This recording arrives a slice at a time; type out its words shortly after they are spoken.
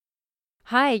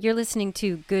Hi, you're listening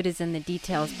to Good is in the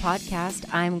Details podcast.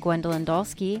 I'm Gwendolyn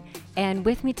Dolsky, and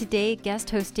with me today, guest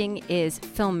hosting is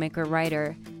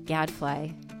filmmaker-writer,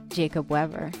 gadfly, Jacob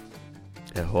Weber.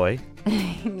 Ahoy.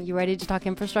 You ready to talk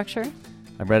infrastructure?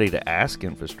 I'm ready to ask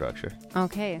infrastructure.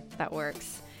 Okay, that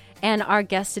works. And our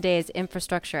guest today is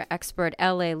infrastructure expert,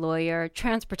 LA lawyer,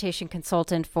 transportation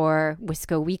consultant for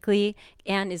Wisco Weekly,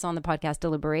 and is on the podcast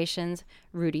Deliberations,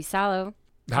 Rudy Salo.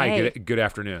 Hi, Hey. good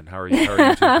afternoon. How are you? How are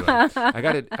you two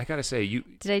doing? I gotta say, you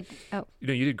You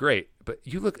did great, but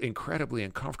you look incredibly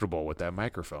uncomfortable with that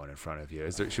microphone in front of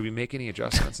you. Should we make any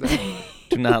adjustments there?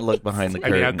 Do not look behind the I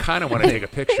curtain. mean, I kind of want to take a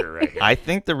picture right here. I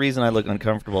think the reason I look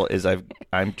uncomfortable is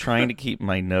I'm trying to keep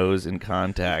my nose in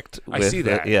contact with I see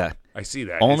that. yeah. I see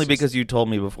that. Only It's because you told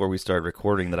me before we started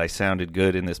recording that I sounded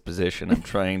good in this position. I'm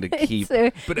trying to keep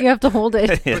But- you have to hold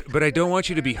it. but I don't want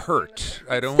you to be hurt.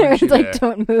 I don't It's want you like, to.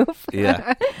 don't move.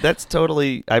 Yeah. That's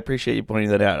totally I appreciate you pointing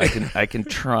that out. I can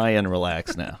try and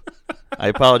relax now. I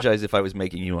apologize if I was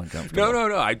making you uncomfortable.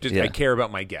 No. I Yeah. care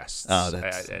about my guests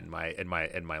that's- and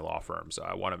my law firm. So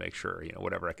I want to make sure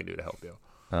whatever I can do to help you.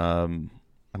 I'm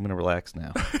going to relax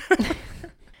now.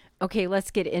 Okay, let's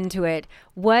get into it.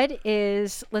 What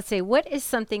is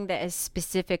something that is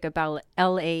specific about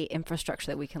LA infrastructure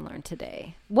that we can learn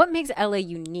today? What makes LA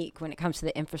unique when it comes to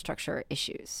the infrastructure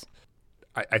issues?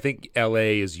 I think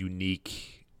LA is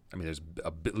unique. I mean, there's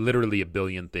literally a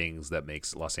billion things that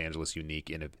makes Los Angeles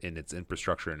unique in its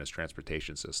infrastructure and its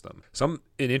transportation system. An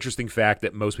interesting fact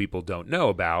that most people don't know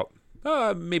about,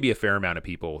 maybe a fair amount of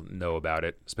people know about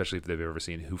it, especially if they've ever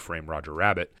seen Who Framed Roger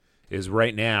Rabbit, is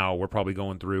right now we're probably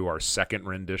going through our second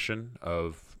rendition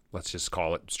of, let's just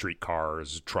call it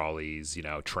streetcars, trolleys,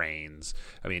 trains.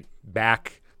 I mean,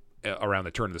 back around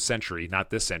the turn of the century, not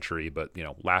this century, but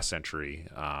last century,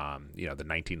 the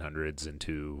 1900s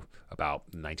into about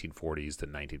 1940s to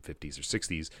 1950s or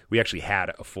 60s, we actually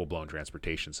had a full-blown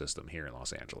transportation system here in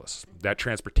Los Angeles. That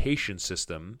transportation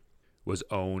system was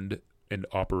owned and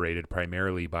operated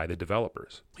primarily by the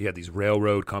developers. You had these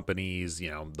railroad companies,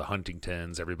 the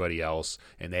Huntingtons, everybody else,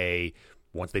 and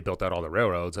once they built out all the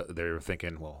railroads, they were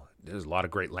thinking, well, there's a lot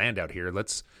of great land out here.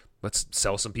 Let's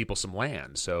sell some people some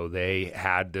land. So they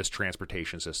had this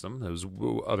transportation system. It was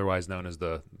otherwise known as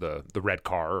the red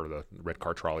car or the red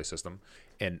car trolley system,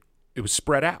 and it was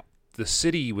spread out. The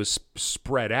city was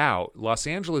spread out. Los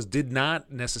Angeles did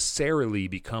not necessarily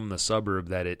become the suburb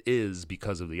that it is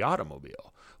because of the automobile.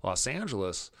 Los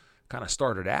Angeles kind of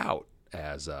started out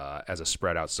as a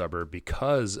spread out suburb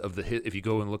because of if you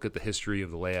go and look at the history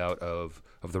of the layout of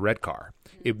the red car,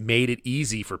 it made it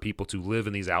easy for people to live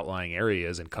in these outlying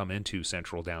areas and come into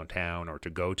central downtown or to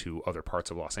go to other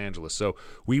parts of Los Angeles. So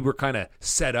we were kind of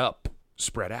set up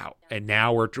spread out, and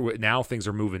now things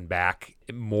are moving back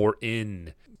more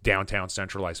in downtown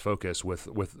centralized focus with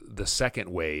the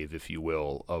second wave, if you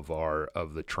will, of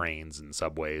the trains and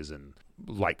subways and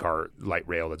light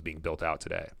rail that's being built out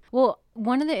today. Well,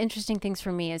 one of the interesting things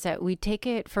for me is that we take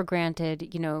it for granted,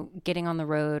 getting on the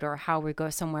road or how we go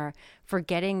somewhere,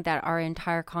 forgetting that our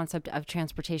entire concept of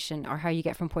transportation or how you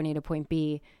get from point A to point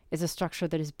B is a structure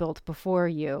that is built before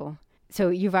you. So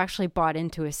you've actually bought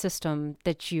into a system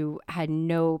that you had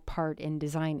no part in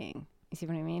designing. You see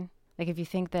what I mean? Like if you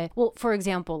think that, well, for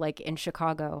example, like in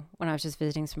Chicago, when I was just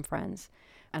visiting some friends,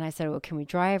 and I said, well, can we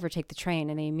drive or take the train?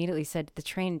 And they immediately said, the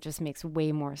train just makes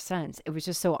way more sense. It was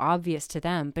just so obvious to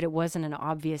them, but it wasn't an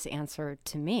obvious answer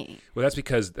to me. Well, that's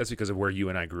because of where you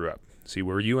and I grew up. See,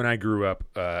 where you and I grew up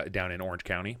down in Orange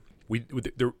County, we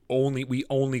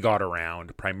only got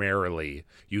around primarily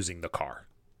using the car.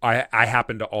 I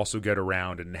happened to also get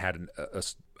around and had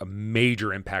a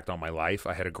major impact on my life.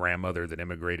 I had a grandmother that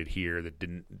immigrated here that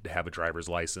didn't have a driver's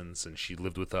license, and she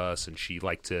lived with us, and she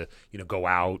liked to, go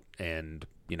out and,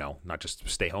 not just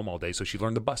stay home all day. So she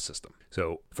learned the bus system.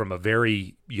 So from a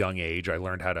very young age, I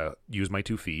learned how to use my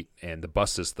 2 feet and the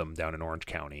bus system down in Orange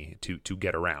County to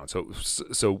get around.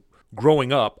 So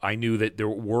growing up, I knew that there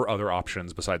were other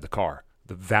options beside the car.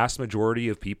 The vast majority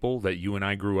of people that you and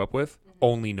I grew up with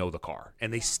only know the car.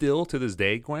 And they still, to this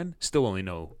day, Gwen, still only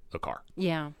know the car.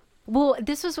 Yeah. Well,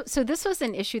 this was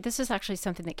an issue. This is actually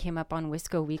something that came up on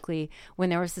Wisco Weekly when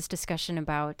there was this discussion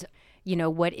about,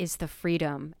 what is the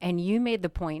freedom? And you made the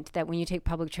point that when you take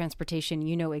public transportation,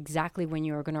 you know exactly when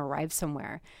you are going to arrive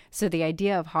somewhere. So the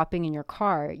idea of hopping in your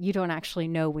car, you don't actually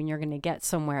know when you're going to get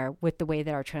somewhere with the way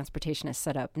that our transportation is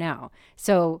set up now.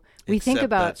 So we think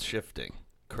about that's shifting,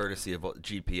 courtesy of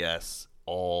GPS.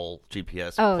 All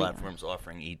GPS platforms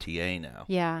offering ETA now.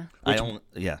 Yeah.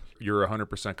 You're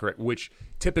 100% correct, which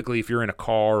typically if you're in a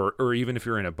car or even if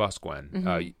you're in a bus,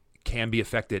 Gwen, can be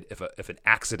affected if an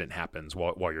accident happens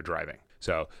while you're driving.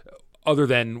 So other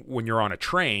than when you're on a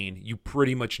train, you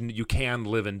pretty much you can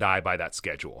live and die by that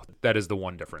schedule. That is the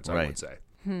one difference I would say.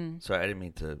 Sorry, I didn't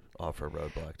mean to offer a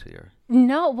roadblock to your.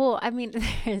 No, well, I mean,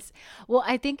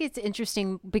 I think it's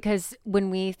interesting because when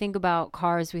we think about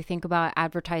cars, we think about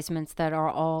advertisements that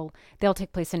they'll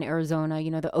take place in Arizona,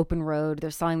 the open road. They're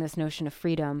selling this notion of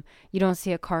freedom. You don't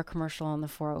see a car commercial on the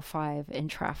 405 in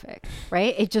traffic,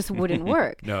 right? It just wouldn't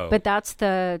work. No. But that's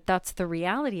the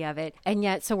reality of it. And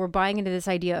yet, so we're buying into this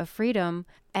idea of freedom.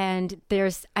 And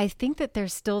I think that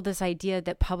there's still this idea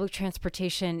that public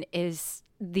transportation is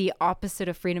the opposite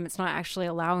of freedom. It's not actually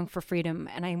allowing for freedom.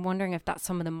 And I'm wondering if that's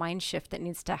some of the mind shift that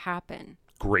needs to happen.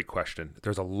 Great question.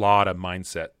 There's a lot of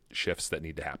mindset shifts that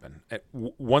need to happen.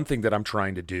 One thing that I'm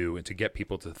trying to do and to get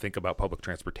people to think about public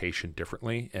transportation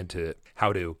differently and to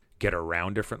how to get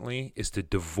around differently is to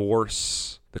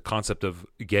divorce the concept of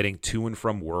getting to and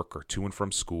from work or to and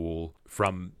from school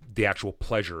from the actual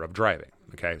pleasure of driving.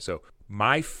 Okay. So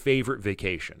my favorite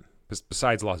vacation,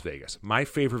 besides Las Vegas, my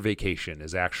favorite vacation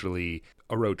is actually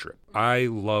a road trip. I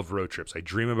love road trips. I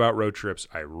dream about road trips.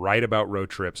 I write about road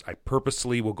trips. I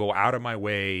purposely will go out of my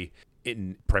way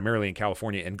primarily in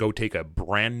California and go take a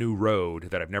brand new road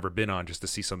that I've never been on just to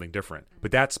see something different.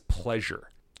 But that's pleasure.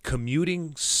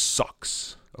 Commuting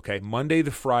sucks. Okay. Monday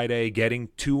to Friday, getting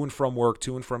to and from work,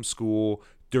 to and from school.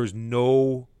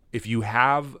 If you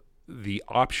have the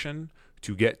option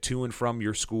to get to and from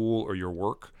your school or your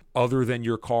work, other than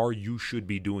your car, you should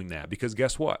be doing that. Because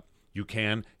guess what? You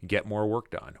can get more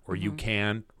work done, or you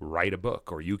can write a book,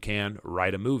 or you can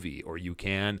write a movie, or you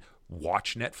can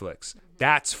watch Netflix.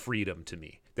 That's freedom to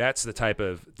me. That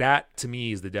to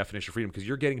me is the definition of freedom, because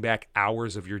you're getting back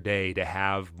hours of your day to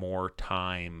have more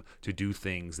time to do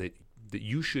things that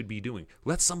you should be doing.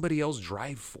 Let somebody else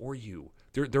drive for you.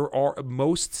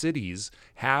 Most cities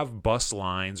have bus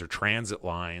lines or transit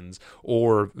lines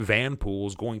or van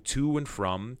pools going to and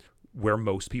from where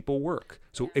most people work.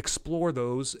 So explore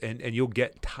those and you'll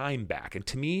get time back. And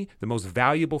to me, the most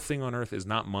valuable thing on earth is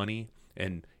not money.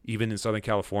 And even in Southern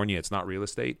California, it's not real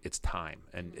estate, it's time.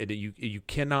 And you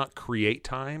cannot create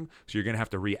time, so you're going to have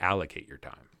to reallocate your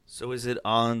time. So is it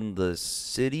on the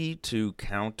city to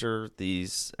counter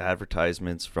these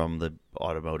advertisements from the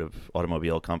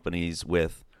automobile companies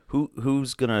with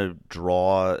who's going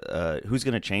to who's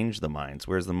going to change the minds?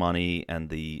 Where's the money and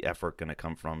the effort going to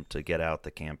come from to get out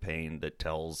the campaign that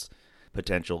tells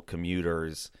potential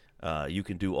commuters you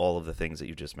can do all of the things that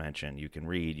you just mentioned? You can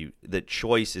read. The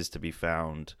choice is to be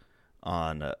found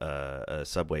on a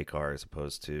subway car as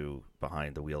opposed to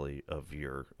behind the wheel of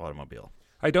your automobile.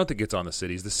 I don't think it's on the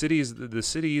cities. The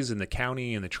cities and the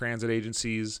county and the transit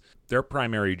agencies, their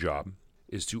primary job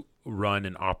is to run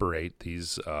and operate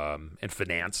these and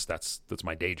finance. That's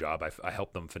my day job. I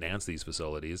help them finance these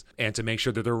facilities and to make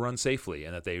sure that they're run safely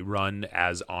and that they run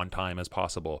as on time as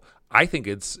possible. I think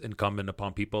it's incumbent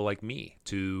upon people like me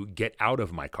to get out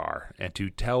of my car and to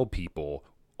tell people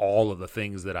all of the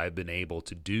things that I've been able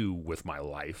to do with my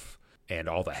life and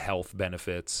all the health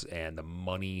benefits and the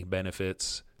money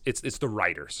benefits. It's the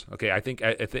writers. Okay. I think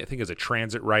as a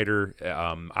transit writer,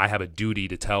 I have a duty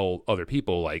to tell other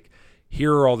people, like,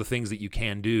 here are all the things that you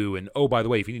can do. And, oh, by the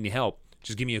way, if you need any help,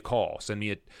 just give me a call. Send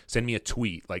me a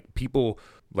tweet. Like, people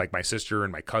like my sister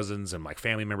and my cousins and my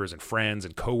family members and friends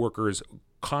and coworkers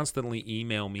constantly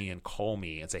email me and call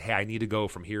me and say, hey, I need to go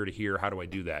from here to here. How do I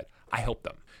do that? I help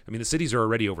them. I mean, the cities are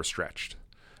already overstretched.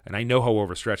 And I know how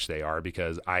overstretched they are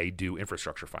because I do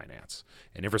infrastructure finance.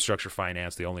 And infrastructure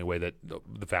finance, the only way that the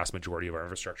vast majority of our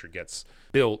infrastructure gets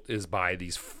built is by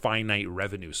these finite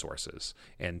revenue sources.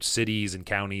 And cities and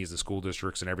counties and school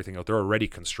districts and everything else, they're already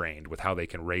constrained with how they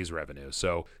can raise revenue.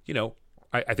 So,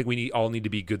 I think we all need to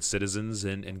be good citizens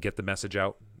and get the message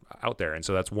out there. And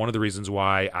so that's one of the reasons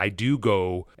why I do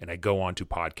go onto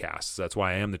podcasts. That's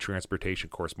why I am the transportation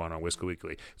correspondent on Whiskey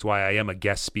Weekly. It's why I am a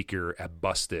guest speaker at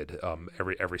Busted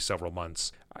every several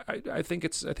months. I think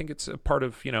it's a part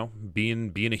of,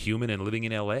 being a human and living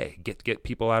in LA. Get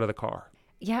people out of the car.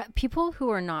 Yeah, people who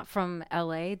are not from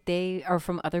LA, they are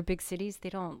from other big cities. They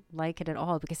don't like it at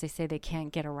all because they say they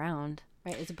can't get around.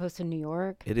 Right, as opposed to New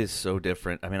York. It is so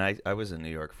different. I mean, I was in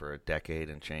New York for a decade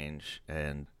and change,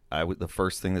 and the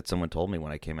first thing that someone told me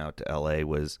when I came out to LA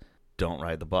was, don't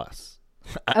ride the bus.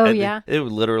 Oh, yeah? It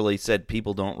literally said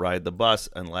people don't ride the bus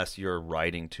unless you're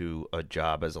riding to a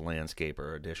job as a landscaper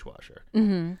or a dishwasher.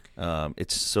 Mm-hmm.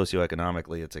 It's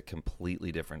socioeconomically, it's a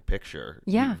completely different picture.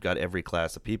 Yeah. You've got every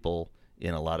class of people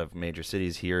in a lot of major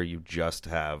cities. Here, you just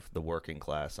have the working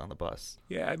class on the bus.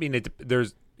 Yeah, I mean,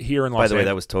 there's... Here in Los By the way,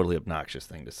 Angeles. that was a totally obnoxious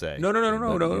thing to say.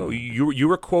 No. You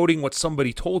were quoting what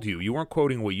somebody told you. You weren't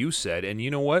quoting what you said. And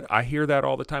you know what? I hear that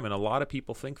all the time, and a lot of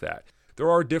people think that. there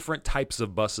are different types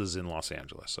of buses in Los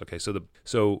Angeles. Okay,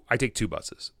 so I take two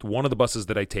buses. One of the buses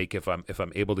that I take if I'm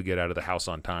able to get out of the house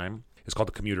on time is called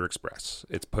the Commuter Express.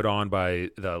 It's put on by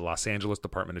the Los Angeles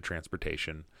Department of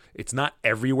Transportation. It's not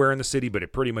everywhere in the city, but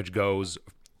it pretty much goes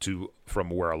from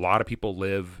where a lot of people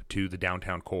live to the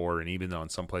downtown core, and even on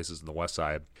some places in the west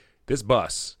side. This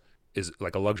bus is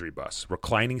like a luxury bus.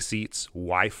 Reclining seats,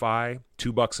 Wi-Fi,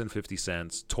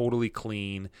 $2.50, totally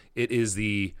clean. It is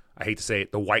I hate to say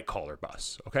it, the white collar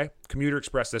bus. Okay, Commuter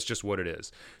Express. That's just what it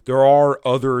is. There are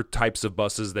other types of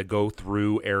buses that go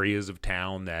through areas of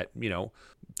town that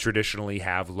traditionally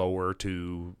have lower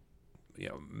to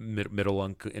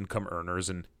middle income earners,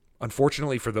 and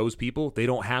unfortunately for those people, they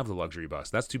don't have the luxury bus.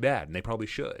 That's too bad, and they probably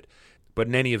should. But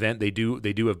in any event, they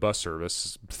do have bus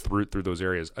service through those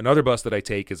areas. Another bus that I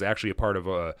take is actually a part of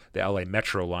the LA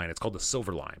Metro line. It's called the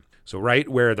Silver Line. So right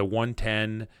where the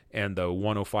 110 and the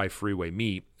 105 freeway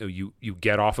meet, you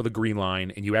get off of the Green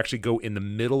Line and you actually go in the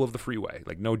middle of the freeway.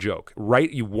 Like, no joke. Right,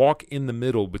 you walk in the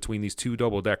middle between these two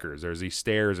double deckers. There's these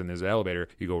stairs and there's an elevator.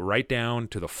 You go right down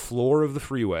to the floor of the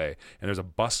freeway, and there's a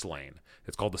bus lane.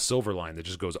 It's called the Silver Line that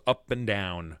just goes up and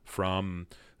down from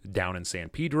down in San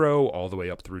Pedro all the way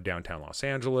up through downtown Los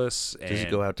Angeles. And does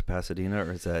it go out to Pasadena,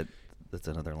 or that's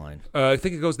another line? I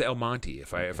think it goes to El Monte.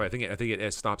 I think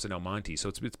it stops in El Monte. So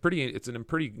it's a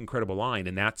pretty incredible line,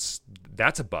 and that's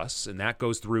a bus, and that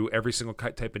goes through every single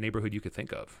type of neighborhood you could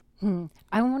think of.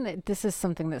 This is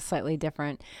something that's slightly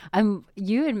different.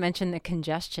 You had mentioned the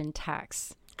congestion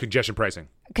tax. Congestion pricing.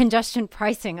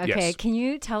 Okay. Yes. Can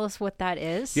you tell us what that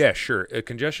is? Yeah, sure.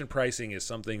 Congestion pricing is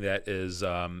something that has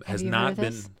not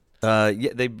been.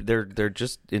 They're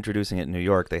just introducing it in New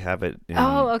York. They have it.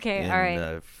 All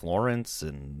right. Florence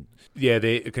and. Yeah,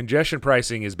 congestion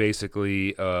pricing is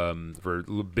basically for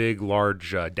big,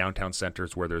 large downtown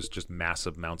centers where there's just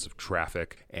massive amounts of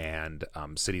traffic, and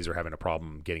cities are having a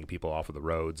problem getting people off of the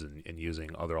roads and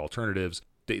using other alternatives.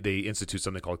 They institute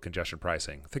something called congestion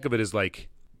pricing. Think of it as like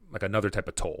another type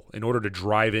of toll. In order to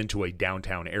drive into a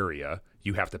downtown area,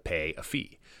 you have to pay a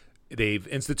fee. They've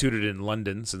instituted it in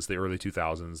London since the early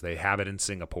 2000s. They have it in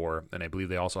Singapore, and I believe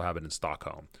they also have it in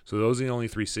Stockholm. So those are the only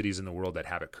 3 cities in the world that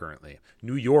have it currently.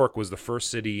 New York was the first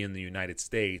city in the United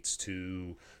States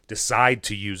to decide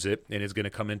to use it, and is going to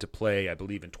come into play, I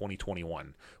believe, in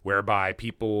 2021, whereby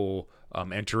people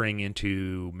entering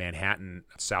into Manhattan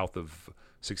south of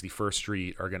 61st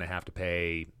Street are going to have to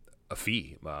pay a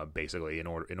fee, basically, in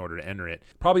order to enter it.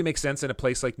 Probably makes sense in a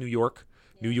place like New York.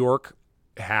 New York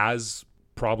has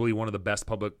probably one of the best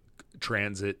public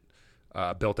transit,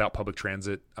 built-out public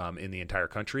transit in the entire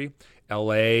country.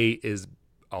 LA is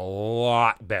a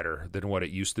lot better than what it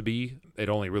used to be. It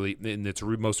only really, in its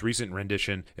most recent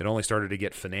rendition, it only started to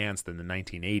get financed in the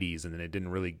 1980s, and then it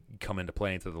didn't really come into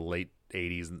play until the late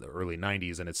 80s and the early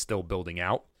 90s, and it's still building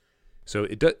out. So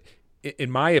it does.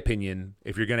 In my opinion,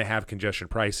 if you're going to have congestion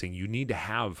pricing, you need to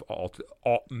have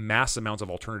mass amounts of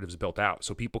alternatives built out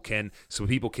so people can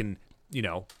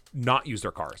not use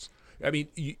their cars. I mean,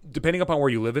 depending upon where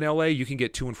you live in LA, you can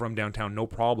get to and from downtown no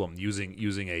problem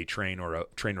using a train or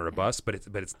a bus, but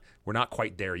it's we're not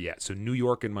quite there yet. So New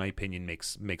York, in my opinion,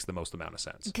 makes the most amount of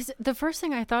sense. Because the first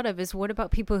thing I thought of is, what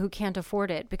about people who can't afford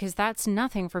it? Because that's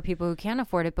nothing for people who can't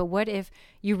afford it. But what if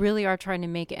you really are trying to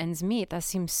make ends meet? That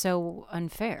seems so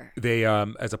unfair. They,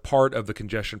 as a part of the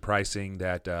congestion pricing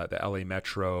that the LA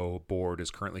Metro Board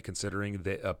is currently considering,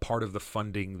 part of the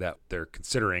funding that they're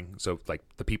considering, so like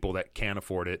the people that can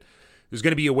afford it, there's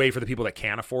going to be a way for the people that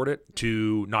can't afford it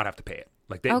to not have to pay it.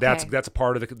 Like that's a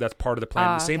part of the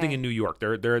plan. The same thing in New York.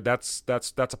 That's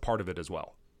a part of it as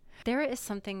well. There is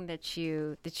something that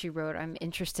you wrote I'm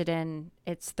interested in.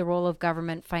 It's the role of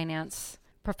government finance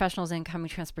professionals in incoming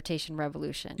transportation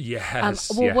revolution.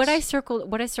 Yes. Yes. What I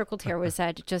circled here was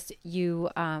that just you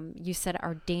said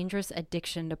our dangerous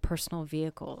addiction to personal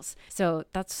vehicles. So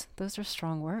those are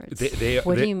strong words.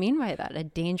 What do you mean by that? A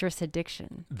dangerous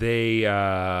addiction? Those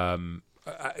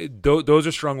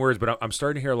are strong words, but I'm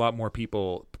starting to hear a lot more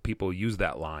people use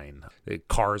that line.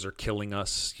 Cars are killing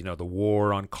us. The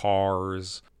war on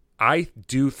cars. I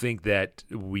do think that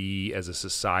we as a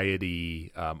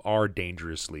society are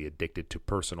dangerously addicted to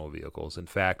personal vehicles. In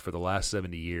fact, for the last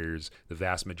 70 years, the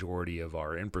vast majority of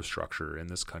our infrastructure in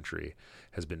this country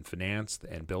has been financed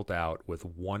and built out with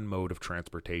one mode of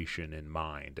transportation in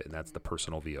mind, and that's the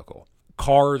personal vehicle.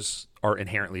 Cars are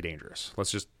inherently dangerous.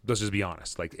 Let's just be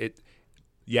honest.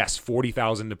 Yes,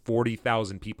 40,000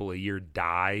 people a year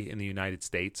die in the United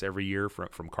States every year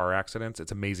from car accidents.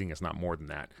 It's amazing it's not more than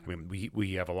that. I mean,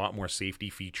 we have a lot more safety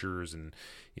features, and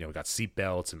we got seat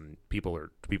belts, and people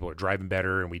are driving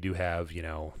better, and we do have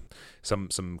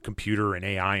some computer and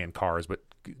AI in cars, but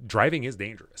driving is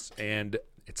dangerous and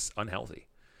it's unhealthy.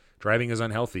 Driving is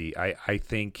unhealthy. I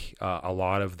think a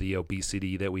lot of the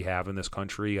obesity that we have in this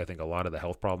country, I think a lot of the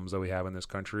health problems that we have in this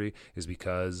country is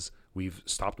because we've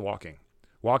stopped walking.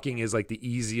 Walking is like the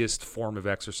easiest form of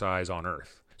exercise on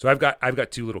earth. So I've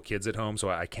got 2 little kids at home, so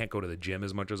I can't go to the gym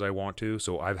as much as I want to.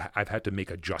 So I've had to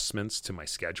make adjustments to my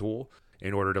schedule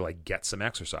in order to like get some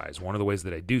exercise. One of the ways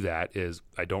that I do that is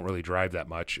I don't really drive that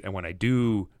much, and when I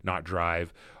do not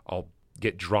drive, I'll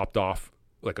get dropped off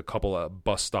like a couple of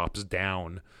bus stops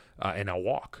down, and I'll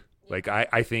walk. Like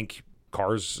I think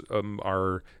cars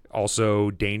are also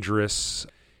dangerous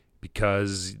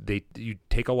because you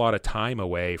take a lot of time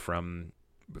away from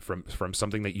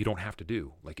something that you don't have to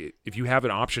do. Like if you have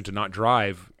an option to not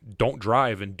drive, don't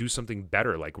drive and do something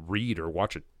better, like read or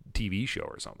watch a TV show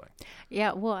or something.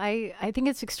 Yeah, well, I think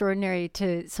it's extraordinary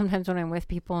to sometimes when I'm with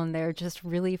people and they're just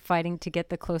really fighting to get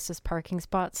the closest parking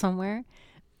spot somewhere.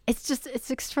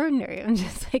 It's extraordinary. I'm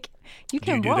just like, you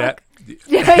can walk. That?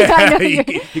 Yeah, I know.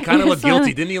 You kind of look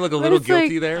guilty. Didn't you look a little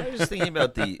guilty there? I was just thinking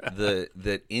about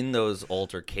that in those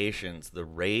altercations, the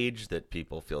rage that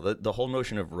people feel, the whole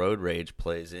notion of road rage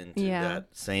plays into that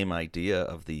same idea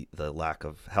of the lack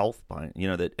of health,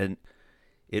 and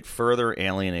it further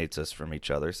alienates us from each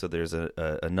other. So there's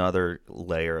another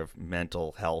layer of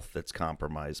mental health that's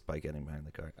compromised by getting behind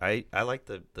the car. I like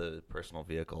the personal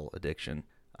vehicle addiction.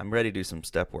 I'm ready to do some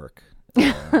step work.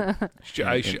 PVA,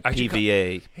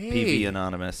 PV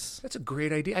Anonymous. That's a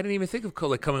great idea. I didn't even think of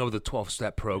coming up with a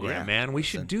 12-step program, Yeah. man. We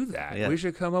should do that. Yeah. We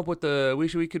should come up with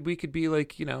we could be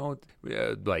like,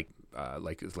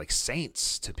 like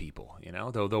saints to people,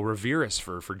 they'll revere us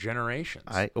for generations.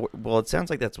 Well, it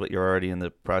sounds like that's what you're already in the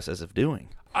process of doing.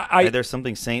 There's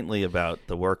something saintly about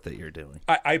the work that you're doing.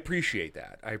 I appreciate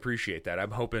that.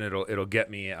 I'm hoping it'll get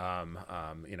me,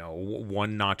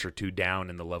 one notch or 2 down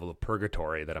in the level of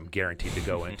purgatory that I'm guaranteed to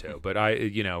go into. But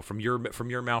from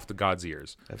your mouth to God's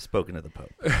ears. I've spoken to the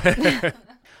Pope.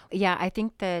 Yeah, I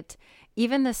think that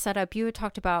even the setup, you had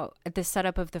talked about the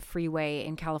setup of the freeway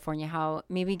in California, how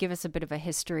maybe give us a bit of a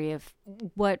history of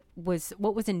what was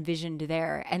envisioned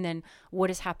there and then what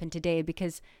has happened today,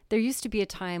 because there used to be a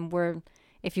time where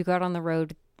if you got on the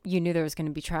road, you knew there was going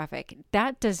to be traffic.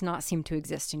 That does not seem to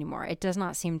exist anymore. It does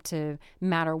not seem to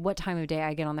matter what time of day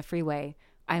I get on the freeway,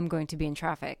 I'm going to be in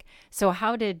traffic. So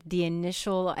how did the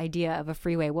initial idea of a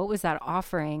freeway, what was that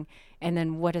offering? And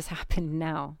then what has happened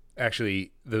now?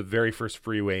 Actually, the very first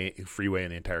freeway in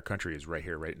the entire country is right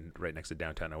here, right next to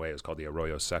downtown LA. It's called the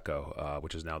Arroyo Seco,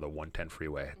 which is now the 110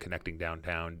 freeway, connecting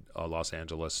downtown Los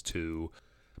Angeles to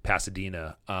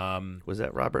Pasadena. Was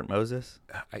that Robert Moses?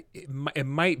 It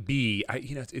might be.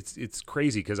 It's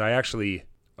crazy because I actually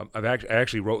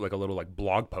wrote like a little like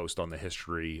blog post on the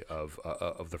history of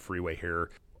the freeway here.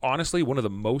 Honestly, one of the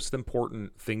most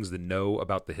important things to know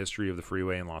about the history of the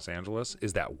freeway in Los Angeles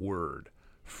is that word,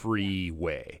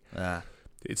 freeway.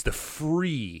 It's the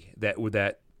free that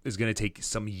is going to take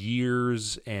some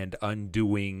years and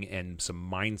undoing and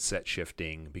some mindset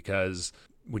shifting, because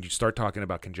when you start talking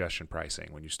about congestion pricing,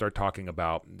 when you start talking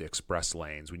about the express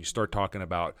lanes, when you start talking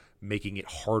about making it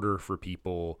harder for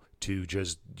people to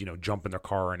just, jump in their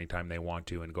car anytime they want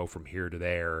to and go from here to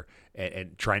there,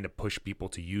 and trying to push people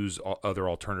to use other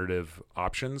alternative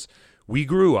options. We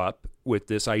grew up with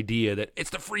this idea that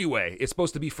it's the freeway. It's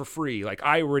supposed to be for free. Like,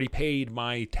 I already paid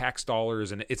my tax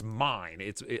dollars and it's mine.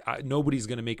 Nobody's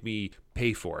going to make me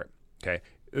pay for it. Okay.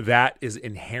 That is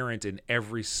inherent in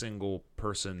every single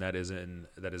person that is in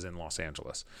Los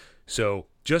Angeles. So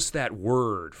just that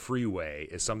word freeway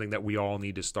is something that we all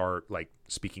need to start like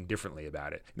speaking differently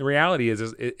about it. And the reality is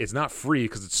it's not free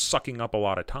because it's sucking up a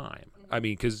lot of time. I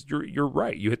mean, because you're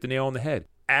right. You hit the nail on the head.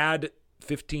 Add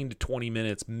 15 to 20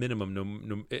 minutes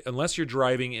minimum, unless you're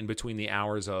driving in between the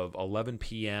hours of 11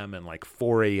 p.m. and like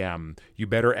 4 a.m., you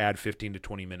better add 15 to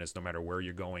 20 minutes no matter where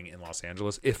you're going in Los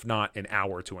Angeles, if not an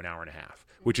hour to an hour and a half,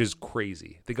 which is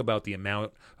crazy. Think about the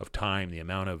amount of time, the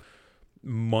amount of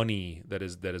money that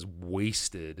is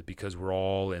wasted because we're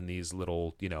all in these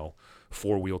little,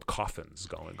 four-wheeled coffins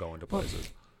going to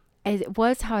places. It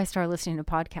was how I started listening to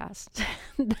podcasts.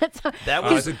 That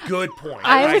was a good point.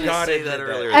 I got to say that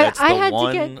earlier. That's I the had to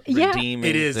one get- yeah. redeeming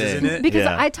It is, thing. isn't it? Because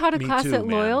Yeah. I taught a Me class too, at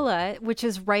man. Loyola, which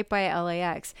is right by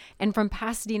LAX. And from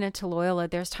Pasadena to Loyola,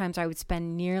 there's times I would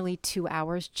spend nearly 2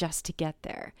 hours just to get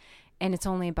there. And it's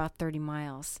only about 30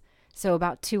 miles. So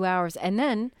about 2 hours. And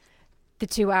then the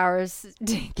 2 hours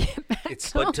to get back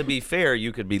home. But to be fair,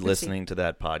 you could be listening to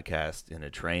that podcast in a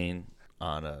train,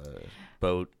 on a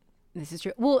boat, This is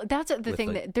true. Well, that's the With,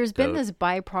 thing like, that there's been the- this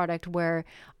byproduct where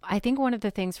I think one of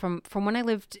the things from when I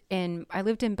lived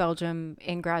in Belgium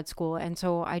in grad school, and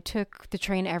so I took the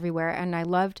train everywhere, and I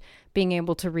loved being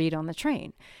able to read on the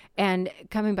train. And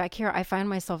coming back here, I find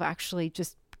myself actually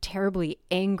just terribly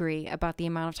angry about the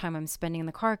amount of time I'm spending in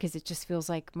the car because it just feels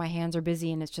like my hands are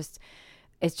busy and it's just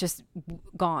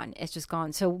gone. It's just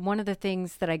gone. So one of the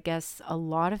things that I guess a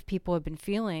lot of people have been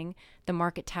feeling, the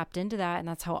market tapped into that, and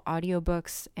that's how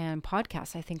audiobooks and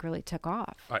podcasts, I think, really took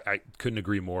off. I couldn't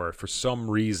agree more. For some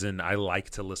reason, I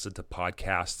like to listen to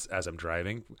podcasts as I'm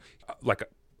driving.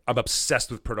 I'm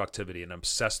obsessed with productivity, and I'm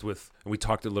obsessed with, and we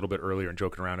talked a little bit earlier and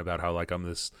joking around about how like I'm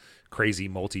this crazy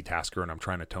multitasker and I'm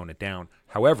trying to tone it down.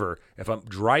 However, if I'm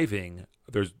driving,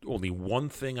 there's only one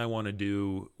thing I want to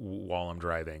do while I'm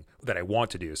driving that I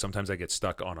want to do. Sometimes I get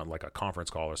stuck on like a conference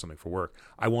call or something for work.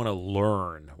 I want to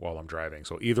learn while I'm driving.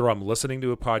 So either I'm listening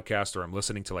to a podcast or I'm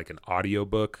listening to like an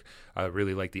audiobook. I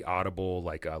really like the Audible,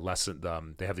 like a lesson.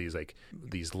 They have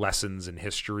these lessons in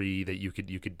history that you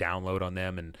could download on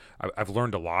them. And I've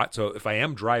learned a lot. So if I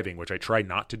am driving, which I try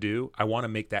not to do, I want to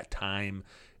make that time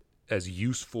as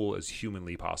useful as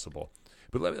humanly possible.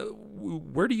 But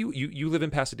where do you live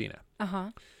in Pasadena?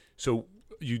 Uh-huh. So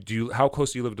how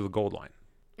close do you live to the Gold Line?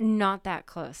 Not that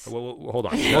close. Well, hold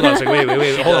on a second. Wait.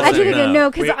 Hold on. I a second. didn't even know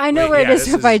because I know where it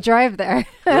is if I drive there.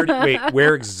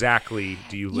 Where exactly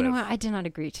do you live? You know what? I did not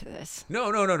agree to this. No.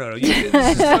 No.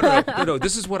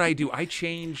 This is what I do. I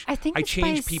change by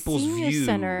people's Senior view.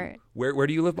 Center. Where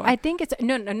do you live by? I think it's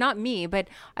no, not me, but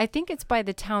I think it's by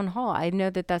the town hall. I know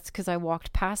that's because I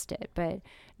walked past it. But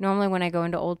normally when I go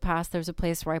into Old Pass, there's a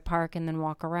place where I park and then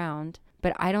walk around.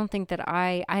 But I don't think that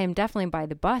I am definitely by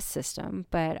the bus system,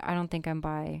 but I don't think I'm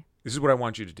by. This is what I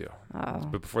want you to do. Oh.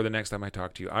 But before the next time I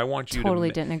talk to you, I want you Totally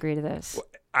to didn't agree to this.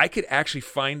 I could actually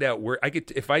find out where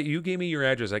you gave me your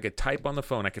address, I could type on the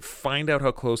phone. I could find out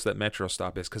how close that metro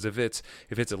stop is. Because if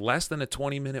it's less than a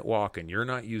 20-minute walk and you're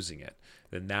not using it,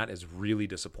 then that is really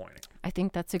disappointing. I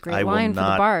think that's a great I will line for the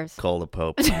not bars. call the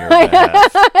Pope on your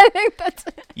behalf. I think that's.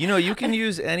 You can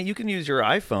use your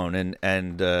iPhone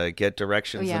and get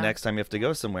directions Yeah. the next time you have to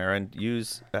go somewhere, and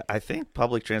use. I think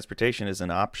public transportation is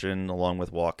an option along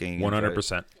with walking.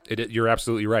 100%. You're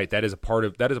absolutely right. That is a part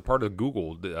of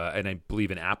Google, and I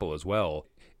believe in Apple as well.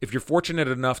 If you're fortunate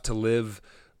enough to live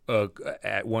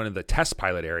at one of the test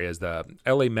pilot areas, the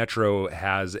LA Metro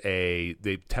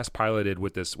they test piloted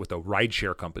with a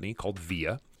rideshare company called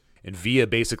Via. And Via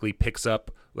basically picks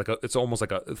up it's almost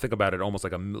like think about it, almost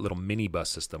like a little minibus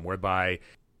system whereby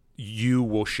you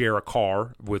will share a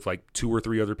car with like 2 or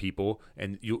 3 other people,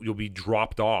 and you'll be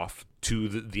dropped off to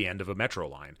the end of a metro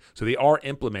line. So they are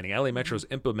implementing, LA Metro is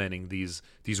implementing these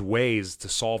ways to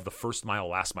solve the first mile,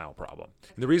 last mile problem.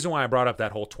 And the reason why I brought up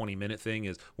that whole 20-minute thing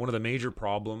is one of the major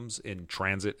problems in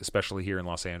transit, especially here in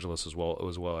Los Angeles as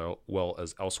well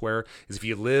as elsewhere, is if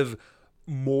you live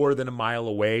more than a mile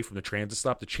away from the transit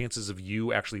stop, the chances of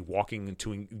you actually walking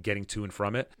into and getting to and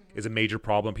from it is a major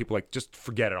problem. People are like, just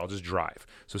forget it, I'll just drive.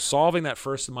 So solving that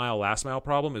first mile, last mile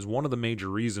problem is one of the major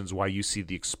reasons why you see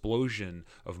the explosion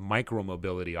of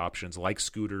micro-mobility options like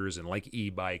scooters and like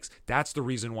e-bikes. That's the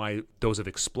reason why those have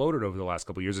exploded over the last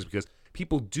couple of years, is because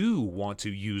people do want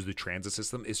to use the transit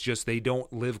system. It's just they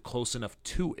don't live close enough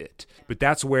to it. But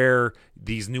that's where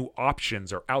these new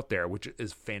options are out there, which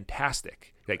is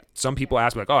fantastic. Like some people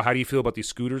ask me, like, oh, how do you feel about these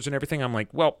scooters and everything? I'm like,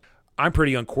 well, I'm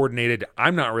pretty uncoordinated.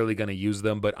 I'm not really going to use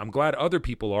them, but I'm glad other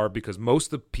people are, because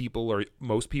most people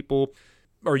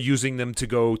are using them to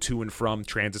go to and from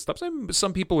transit stops.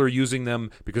 Some people are using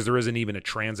them because there isn't even a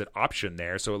transit option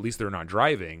there, so at least they're not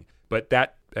driving. But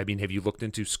have you looked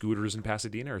into scooters in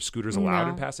Pasadena? Are scooters allowed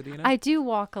in Pasadena? I do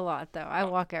walk a lot, though. I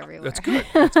walk everywhere. That's good.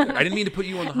 I didn't mean to put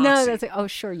you on the hot seat. Oh,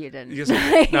 sure you didn't.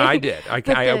 No, I did. I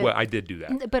did do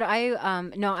that. But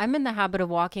I'm in the habit of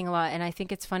walking a lot, and I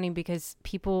think it's funny because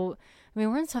people. I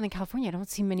mean, we're in Southern California. I don't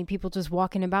see many people just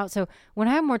walking about. So when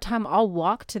I have more time, I'll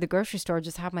walk to the grocery store,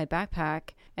 just have my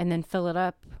backpack, and then fill it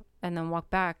up, and then walk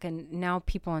back. And now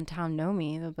people in town know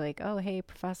me. They'll be like, "Oh, hey,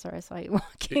 Professor, I saw you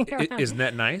walking around." Isn't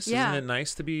that nice? Yeah. Isn't it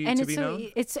nice to be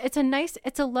known?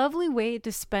 It's a lovely way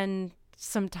to spend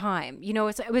some time.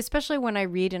 It's especially when I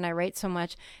read and I write so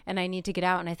much, and I need to get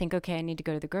out, and I think, okay, I need to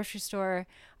go to the grocery store.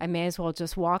 I may as well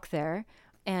just walk there.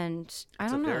 And I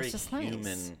don't know. It's just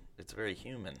nice. It's very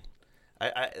human.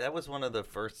 That was one of the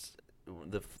first.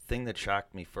 The thing that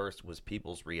shocked me first was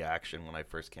people's reaction when I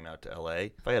first came out to LA.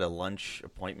 If I had a lunch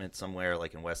appointment somewhere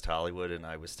like in West Hollywood and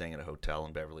I was staying at a hotel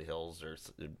in Beverly Hills or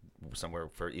somewhere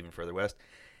even further west,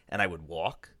 and I would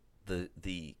walk,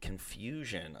 the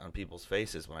confusion on people's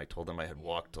faces when I told them I had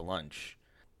walked to lunch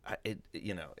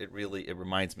it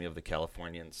reminds me of the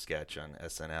Californian sketch on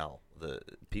SNL. The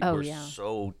people are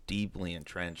so deeply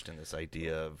entrenched in this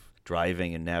idea of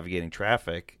driving and navigating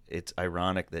traffic. It's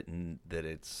ironic that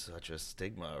it's such a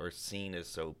stigma or seen as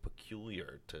so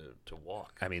peculiar to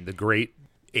walk. I mean, the great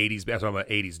 80s, I'm talking about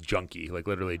 80s junkie, like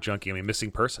literally junkie. I mean,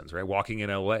 missing persons, right? Walking in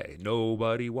LA.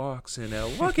 Nobody walks in LA.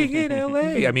 Walking in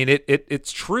LA. I mean,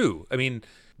 it's true. I mean,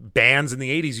 bands in the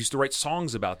 80s used to write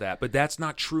songs about that, but that's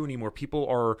not true anymore. People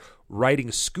are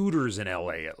riding scooters in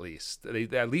LA, at least.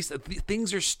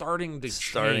 Things are starting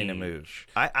to move.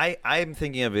 I'm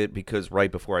thinking of it because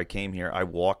right before I came here, I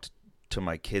walked to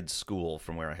my kids' school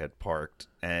from where I had parked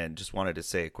and just wanted to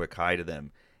say a quick hi to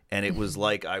them. And it was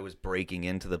like I was breaking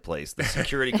into the place. The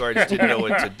security guards didn't know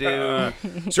what to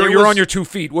do. So you're on your 2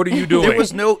 feet. What are you doing? There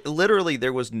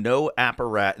was no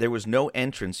apparatus. There was no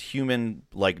entrance, human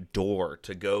door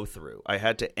to go through. I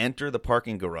had to enter the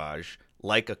parking garage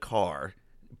like a car,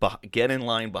 get in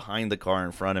line behind the car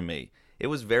in front of me. It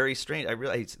was very strange. I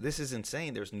realized this is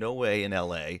insane. There's no way in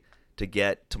LA to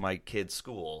get to my kid's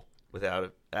school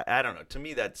without. I don't know. To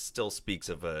me, that still speaks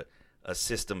of a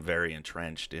system very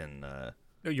entrenched in.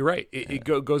 No, you're right. It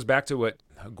goes back to what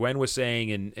Gwen was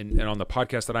saying, and on the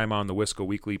podcast that I'm on, the Wisco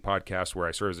Weekly podcast, where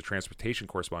I serve as a transportation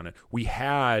correspondent, we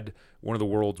had one of the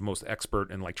world's most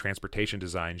expert in transportation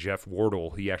design, Jeff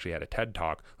Wardle. He actually had a TED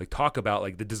talk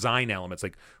about the design elements,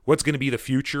 what's going to be the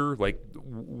future,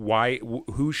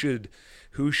 who should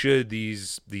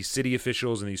these city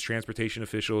officials and these transportation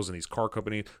officials and these car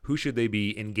companies, who should they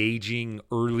be engaging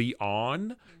early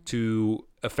on to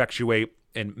effectuate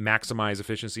and maximize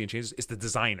efficiency and changes? It's the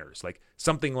designers,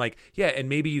 and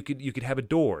maybe you could have a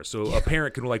door so a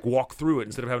parent can walk through it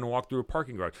instead of having to walk through a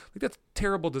parking garage. That's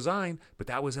terrible design, but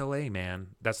that was LA,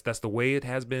 man. That's the way it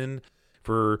has been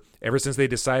for ever since they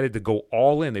decided to go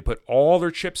all in. They put all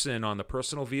their chips in on the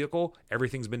personal vehicle.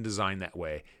 Everything's been designed that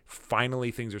way.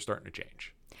 Finally, things are starting to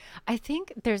change. I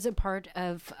think there's a part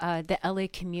of the LA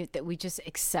commute that we just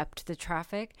accept the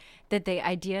traffic, that the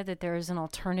idea that there is an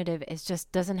alternative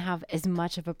just doesn't have as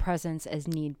much of a presence as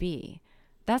need be.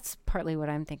 That's partly what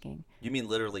I'm thinking. You mean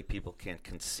literally people can't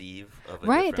conceive of a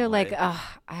right? They're way? I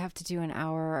have to do an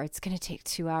hour, or it's going to take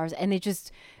 2 hours, and they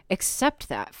just accept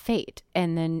that fate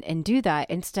and do that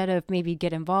instead of maybe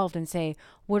get involved and say,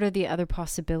 what are the other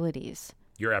possibilities?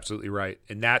 You're absolutely right,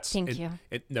 and that's thank you.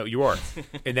 No, you are,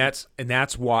 and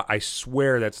that's why I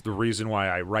swear that's the reason why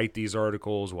I write these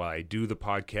articles, why I do the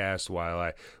podcast,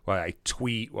 why I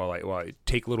tweet, why I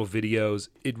take little videos.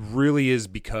 It really is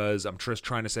because I'm just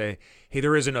trying to say, hey,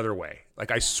 there is another way.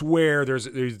 I swear, there's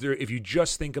if you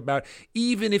just think about,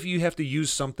 even if you have to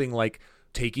use something like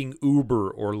taking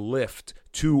Uber or Lyft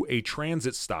to a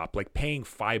transit stop, paying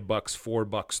 $5, $4,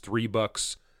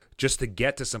 $3. Just to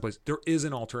get to someplace, there is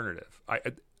an alternative.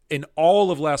 In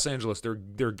all of Los Angeles,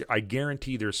 I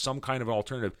guarantee there's some kind of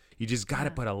alternative. You just got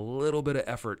to put a little bit of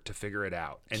effort to figure it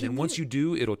out. And then once you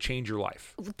do, it'll change your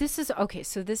life. This is okay.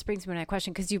 So this brings me to my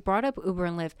question, because you brought up Uber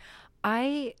and Lyft.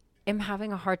 I am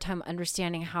having a hard time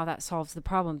understanding how that solves the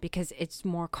problem, because it's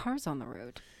more cars on the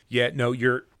road. Yeah, no,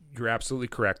 you're absolutely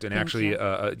correct, and actually,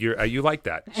 you like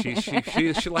that.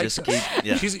 She likes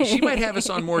it. She might have us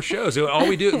on more shows. All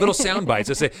we do little sound bites.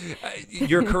 I say,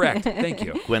 "You're correct." Thank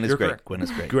you. Gwen is great. Gwen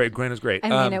is great.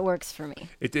 I mean, it works for me.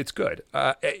 It's good.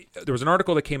 There was an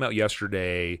article that came out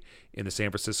yesterday in the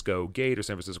San Francisco Gate or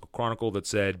San Francisco Chronicle that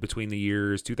said between the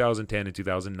years 2010 and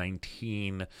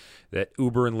 2019 that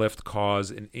Uber and Lyft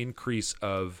caused an increase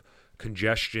of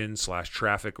congestion /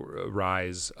 traffic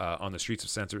rise on the streets of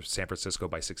San Francisco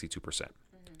by 62%.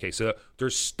 Okay, so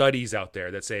there's studies out there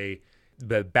that say,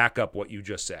 that back up what you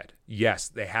just said. Yes,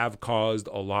 they have caused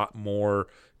a lot more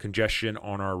congestion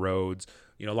on our roads.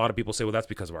 A lot of people say, well, that's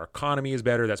because of our economy is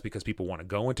better. That's because people want to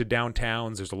go into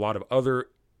downtowns. There's a lot of other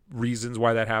reasons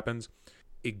why that happens.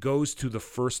 It goes to the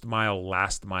first mile,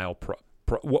 last mile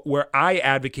where I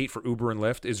advocate for Uber and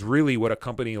Lyft is really what a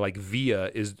company like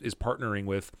Via is partnering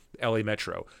with LA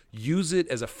Metro. Use it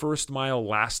as a first mile,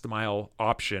 last mile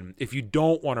option. If you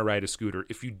don't want to ride a scooter,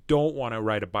 if you don't want to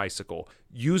ride a bicycle,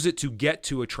 use it to get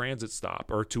to a transit stop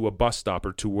or to a bus stop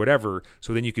or to whatever.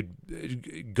 So then you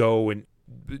could go and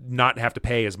not have to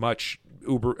pay as much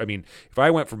Uber. I mean, if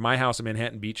I went from my house in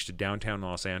Manhattan Beach to downtown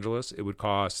Los Angeles, it would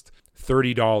cost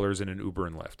 $30 in an Uber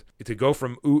and Lyft. To go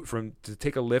from to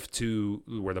take a Lyft to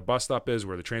where the bus stop is,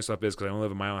 where the train stop is, because I only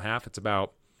live a mile and a half, it's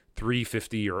about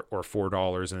 $3.50 or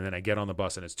 $4, and then I get on the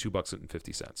bus and it's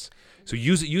 $2.50. So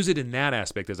use it in that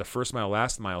aspect as a first mile,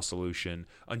 last mile solution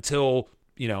until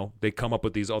they come up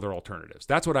with these other alternatives.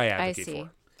 That's what I advocate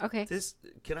for. Okay.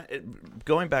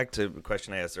 Going back to a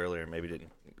question I asked earlier, maybe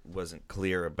wasn't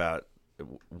clear about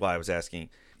why I was asking.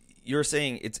 you're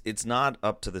saying it's not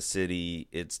up to the city.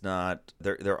 It's not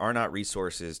there are not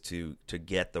resources to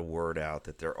get the word out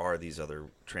that there are these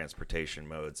other transportation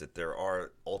modes, that there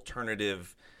are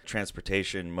alternative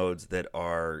transportation modes that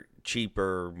are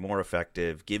cheaper, more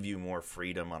effective, give you more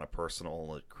freedom on a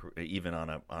personal, even on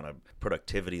a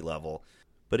productivity level.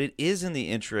 But it is in the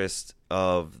interest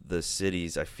of the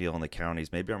cities, I feel, and the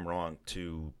counties, maybe I'm wrong,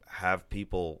 to have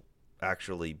people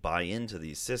actually buy into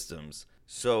these systems.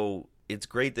 So it's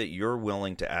great that you're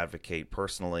willing to advocate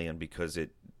personally and because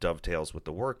it dovetails with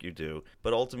the work you do.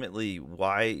 But ultimately,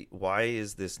 why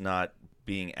is this not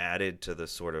being added to the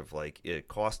sort of like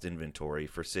cost inventory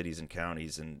for cities and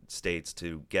counties and states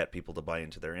to get people to buy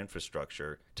into their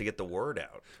infrastructure to get the word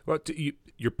out? Well,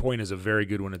 your point is a very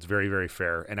good one. It's very, very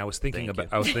fair. And I was thinking about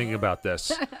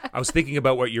this. I was thinking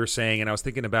about what you're saying, and I was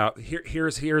thinking about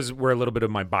here's where a little bit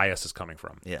of my bias is coming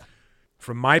from. Yeah.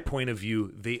 From my point of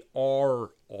view, they are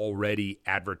already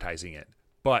advertising it.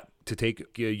 But to take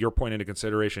your point into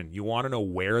consideration, you want to know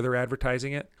where they're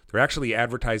advertising it? They're actually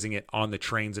advertising it on the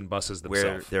trains and buses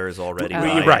themselves. Where there is already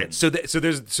right. So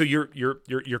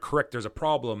you're correct. There's a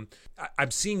problem.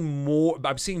 I'm seeing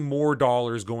more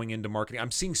dollars going into marketing.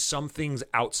 I'm seeing some things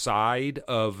outside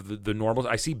of the normal.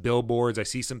 I see billboards. I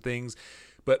see some things,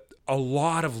 but a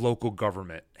lot of local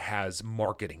government has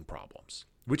marketing problems.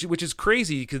 Which is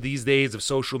crazy because these days of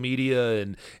social media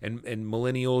and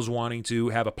millennials wanting to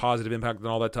have a positive impact and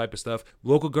all that type of stuff,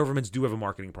 local governments do have a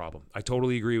marketing problem. I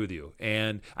totally agree with you.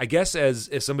 And I guess as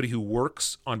somebody who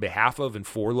works on behalf of and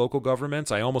for local governments,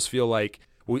 I almost feel like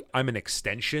I'm an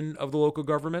extension of the local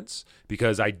governments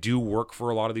because I do work for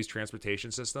a lot of these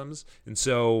transportation systems. And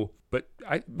so, but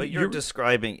you're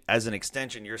describing as an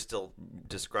extension, you're still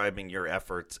describing your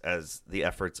efforts as the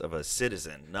efforts of a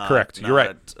citizen. Correct. You're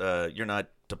right. You're not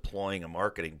deploying a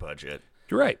marketing budget.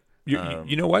 You're right.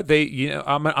 You know what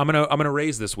I'm gonna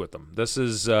raise this with them. This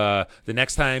is the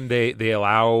next time they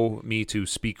allow me to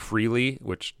speak freely,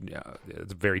 which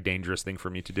it's a very dangerous thing for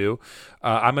me to do.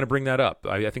 I'm gonna bring that up.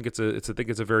 I think it's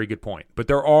a very good point. But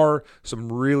there are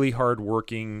some really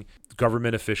hardworking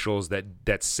government officials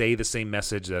that say the same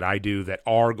message that I do, that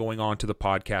are going on to the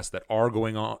podcast, that are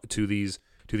going on to these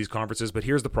conferences. But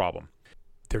here's the problem.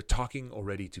 They're talking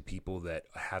already to people that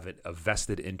have a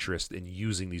vested interest in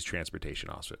using these transportation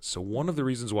options. So one of the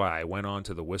reasons why I went on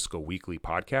to the Wisco Weekly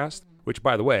podcast, which,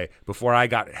 by the way, before I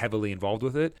got heavily involved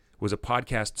with it, was a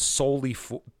podcast solely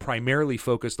primarily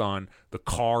focused on the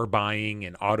car buying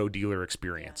and auto dealer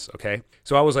experience. Okay.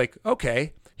 So I was like,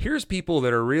 okay, here's people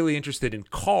that are really interested in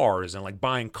cars and like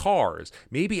buying cars.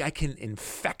 Maybe I can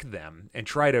infect them and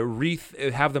try to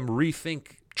have them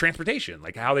rethink transportation,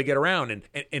 like how they get around, and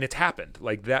it's happened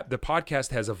like that. The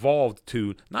podcast has evolved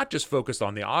to not just focus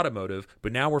on the automotive,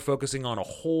 but now we're focusing on a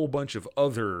whole bunch of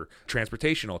other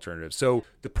transportation alternatives. So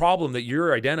the problem that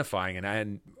you're identifying,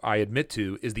 and I admit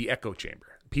to, is the echo chamber.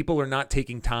 People are not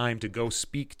taking time to go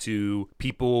speak to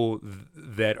people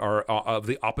that are of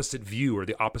the opposite view or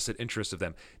the opposite interest of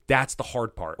them. That's the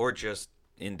hard part. Or just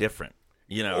indifferent.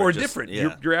 Or different.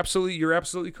 Yeah. You're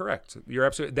absolutely correct. You're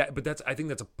absolutely that. But I think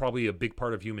that's probably a big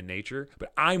part of human nature.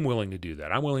 But I'm willing to do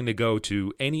that. I'm willing to go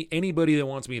to anybody that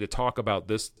wants me to talk about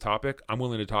this topic. I'm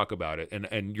willing to talk about it.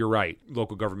 And you're right.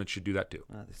 Local governments should do that too.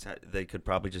 They could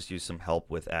probably just use some help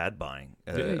with ad buying,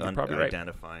 you're probably right.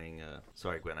 Identifying.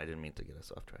 Sorry, Gwen, I didn't mean to get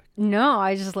us off track. No,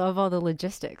 I just love all the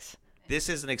logistics. This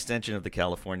is an extension of the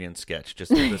Californian sketch,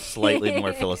 just with a slightly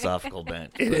more philosophical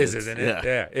bent. It is, isn't it?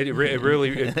 Yeah. It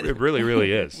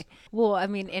really is. Well, I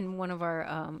mean, in one of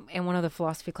the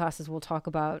philosophy classes, we'll talk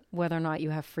about whether or not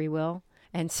you have free will.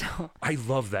 And so I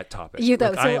love that topic.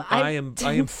 I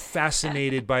am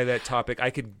fascinated by that topic.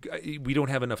 We don't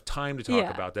have enough time to talk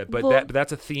about that, but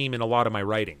that's a theme in a lot of my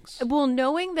writings. Well,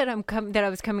 knowing that I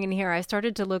was coming in here, I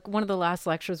started to look. One of the last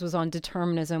lectures was on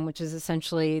determinism, which is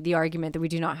essentially the argument that we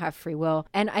do not have free will.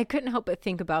 And I couldn't help but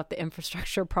think about the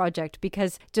infrastructure project,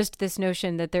 because just this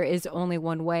notion that there is only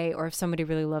one way, or if somebody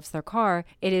really loves their car,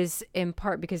 it is in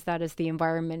part because that is the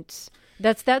environment.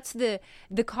 That's the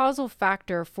causal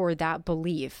factor for that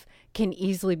belief can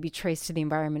easily be traced to the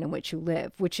environment in which you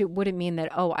live, which it wouldn't mean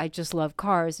that, oh, I just love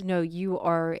cars. No, you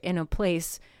are in a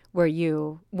place where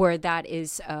that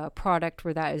is a product,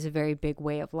 where that is a very big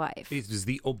way of life.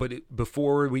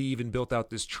 Before we even built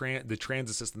out the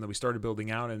transit system that we started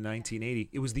building out in 1980,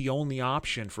 it was the only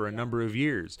option for a number of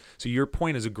years. So your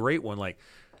point is a great one. Like,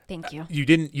 thank you. You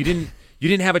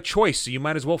didn't have a choice, so you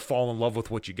might as well fall in love with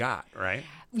what you got, right?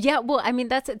 Yeah, well, I mean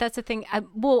that's the thing.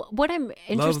 What I'm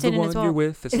interested in as well. Love the one you're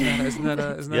with. Isn't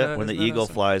that when the eagle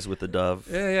flies with the dove.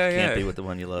 Yeah. Can't be with the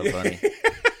one you love, honey.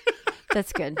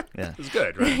 That's good. Yeah. It's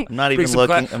good, right? I'm not even Brings some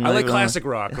looking. cla- I'm I not like even- classic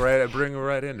rock, right? I bring it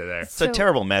right into there. It's a So-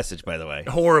 terrible message, by the way.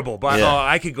 Horrible, but Yeah.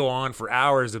 I could go on for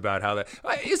hours about how that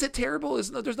is it terrible?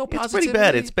 There's no It's positivity. pretty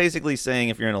bad. It's basically saying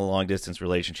if you're in a long distance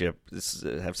relationship,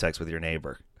 have sex with your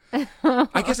neighbor.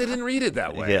 I guess I didn't read it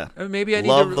that way. Yeah. Maybe I need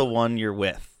Love to the one you're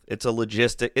with. It's a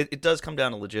logistic. It does come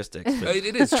down to logistics. but-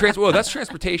 It is well. That's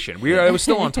transportation. I was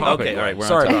still on topic. Okay, all right, we're on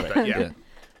Sorry topic. about that. Yeah.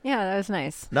 Yeah, that was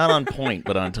nice. Not on point,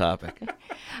 but on topic.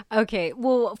 Okay,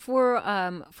 well,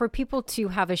 for people to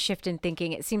have a shift in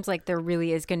thinking, it seems like there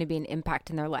really is going to be an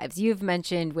impact in their lives. You've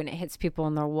mentioned when it hits people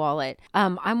in their wallet.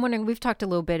 I'm wondering, we've talked a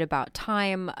little bit about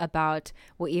time, about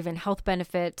even health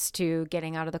benefits to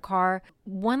getting out of the car.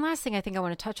 One last thing I think I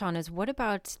want to touch on is what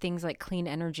about things like clean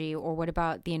energy, or what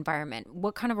about the environment?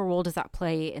 What kind of a role does that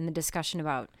play in the discussion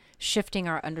about shifting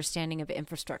our understanding of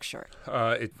infrastructure?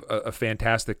 A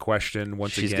fantastic question.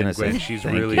 Once She's again, gonna say Gwen, she's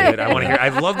thank really you. good. I want to hear. I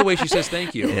love the way she says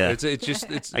thank you. Yeah. It's I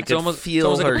it's could almost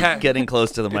feel it's almost her like a pat. getting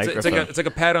close to the microphone. It's like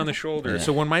a pat on the shoulder. Yeah.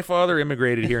 So when my father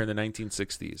immigrated here in the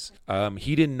 1960s,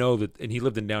 he didn't know that, and he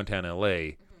lived in downtown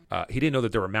LA. He didn't know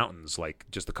that there were mountains like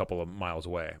just a couple of miles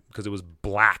away because it was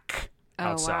black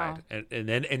outside. Wow. And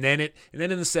then in the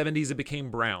 70s it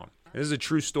became brown. This is a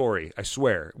true story, I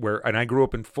swear. And I grew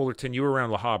up in Fullerton. You were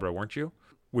around La Habra, weren't you?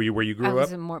 Where you I grew was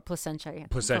up? in more Placentia.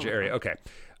 Placentia area. Okay.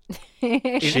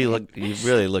 You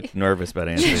really looked nervous about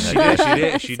answering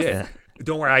that. She did.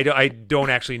 Don't worry, I don't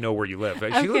actually know where you live. She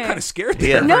looked Okay. kind of scared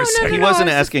Yeah. there. No, for a no, second. He no, wasn't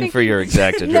I was just asking for thinking- your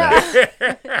exact address.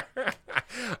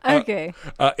 Okay.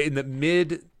 In the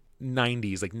mid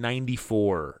 90s, like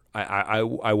 94,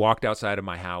 I walked outside of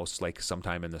my house like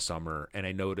sometime in the summer, and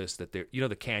I noticed that there,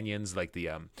 the canyons, like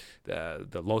the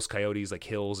Los Coyotes, like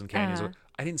hills and canyons. Uh-huh.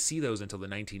 I didn't see those until the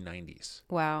 1990s.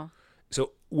 Wow.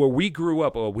 So where we grew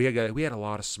up, we had a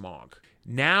lot of smog.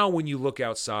 Now, when you look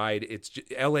outside,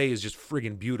 LA is just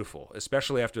friggin' beautiful,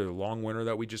 especially after the long winter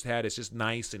that we just had. It's just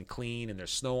nice and clean, and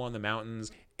there's snow on the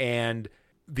mountains. And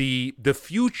the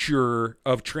future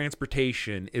of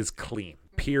transportation is clean.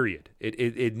 Period.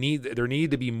 There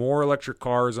need to be more electric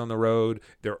cars on the road.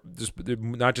 They're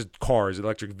not just cars,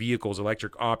 electric vehicles,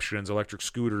 electric options, electric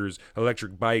scooters,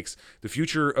 electric bikes. The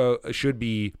future should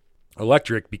be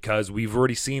electric, because we've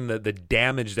already seen the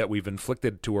damage that we've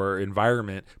inflicted to our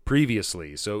environment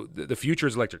previously. So the future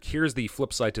is electric. Here's the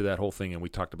flip side to that whole thing, and we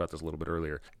talked about this a little bit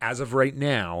earlier. As of right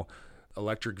now,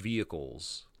 electric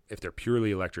vehicles, if they're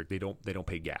purely electric, they don't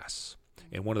pay gas.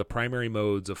 And one of the primary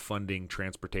modes of funding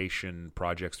transportation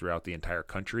projects throughout the entire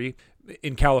country,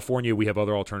 in California, we have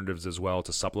other alternatives as well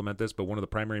to supplement this, but one of the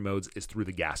primary modes is through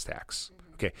the gas tax.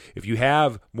 Okay, if you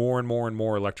have more and more and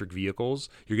more electric vehicles,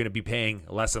 you're going to be paying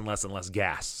less and less and less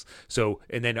gas. So,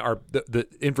 and then the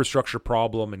infrastructure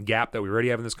problem and gap that we already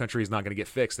have in this country is not going to get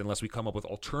fixed unless we come up with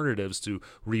alternatives to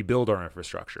rebuild our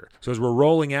infrastructure. So as we're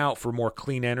rolling out for more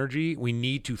clean energy, we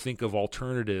need to think of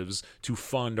alternatives to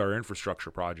fund our infrastructure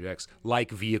projects,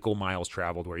 like vehicle miles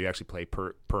traveled, where you actually pay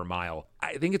per mile.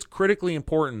 I think it's critically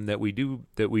important that we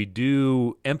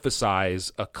do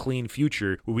emphasize a clean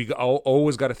future. We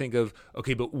always got to think of,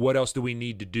 okay, but what else do we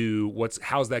need to do?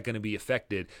 How's that going to be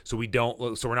affected? So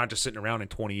we're not just sitting around in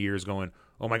 20 years going,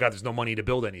 oh my God, there's no money to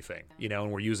build anything,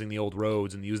 and we're using the old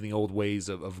roads and using the old ways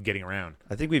of getting around.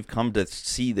 I think we've come to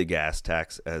see the gas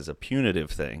tax as a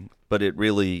punitive thing, but it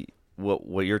really,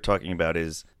 what you're talking about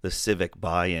is the civic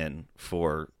buy-in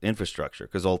for infrastructure,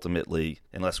 because ultimately,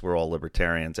 unless we're all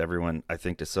libertarians, everyone, I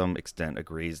think to some extent,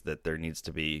 agrees that there needs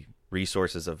to be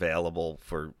resources available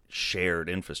for shared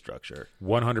infrastructure.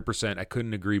 100%. I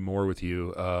couldn't agree more with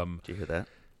you. Do you hear that?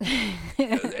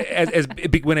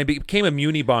 When I became a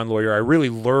muni bond lawyer, I really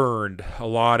learned a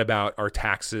lot about our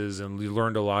taxes, and we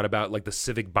learned a lot about like the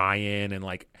civic buy-in and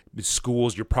like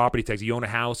schools, your property tax. You own a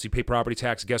house, you pay property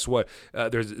tax. Guess what?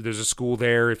 There's a school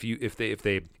there. If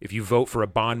you vote for a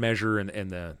bond measure and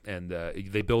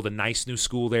they build a nice new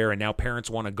school there, and now parents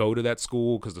want to go to that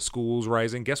school because the school's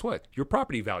rising. Guess what? Your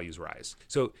property values rise.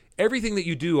 So everything that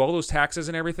you do, all those taxes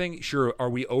and everything. Sure,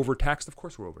 are we overtaxed? Of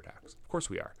course we're overtaxed. Of course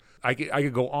we are. I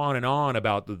could go on and on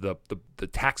about the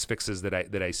tax fixes that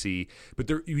I see, but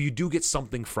you do get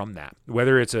something from that.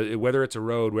 Whether it's a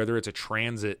road, whether it's a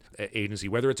transit agency,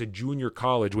 whether it's a junior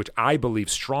college, which I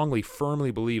firmly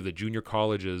believe that junior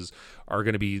colleges are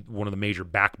going to be one of the major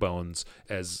backbones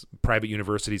as private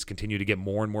universities continue to get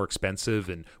more and more expensive,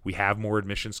 and we have more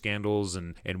admission scandals,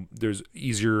 and there's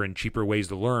easier and cheaper ways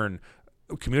to learn.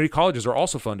 Community colleges are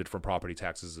also funded from property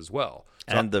taxes as well.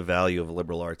 And the value of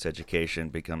liberal arts education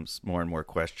becomes more and more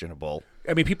questionable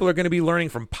I mean, people are going to be learning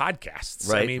from podcasts.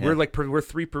 Right, I mean,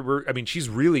 yeah. I mean, she's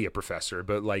really a professor,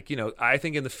 but like, I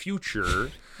think in the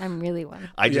future, I'm really one.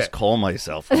 I just Yeah. call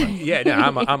myself one. yeah, no,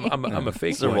 I'm a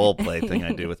fake It's a one. role play thing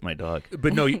I do with my dog.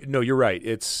 But no, you're right.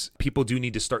 It's people do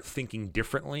need to start thinking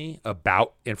differently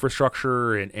about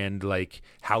infrastructure and like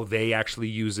how they actually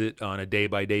use it on a day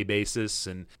by day basis,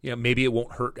 and maybe it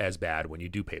won't hurt as bad when you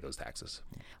do pay those taxes.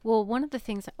 Well, one of the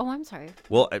things. Oh, I'm sorry.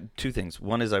 Well, two things.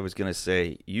 One is I was going to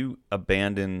say you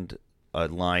abandoned a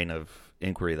line of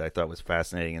inquiry that I thought was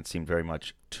fascinating and seemed very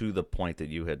much to the point that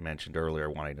you had mentioned earlier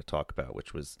wanting to talk about,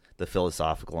 which was the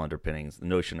philosophical underpinnings, the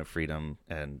notion of freedom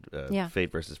and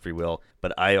fate versus free will.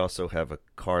 But I also have a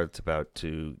car that's about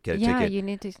to get a ticket. You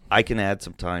need to. I can add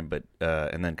some time, but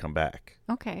and then come back.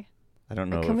 Okay. I don't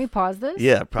know. Can we pause this?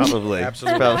 Yeah, probably.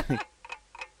 Absolutely. Probably.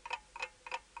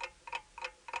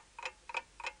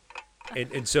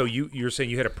 And so you're saying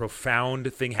you had a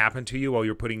profound thing happen to you while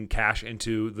you're putting cash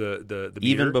into the meter?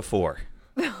 Even before.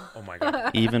 Oh my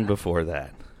God. Even before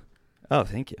that. Oh,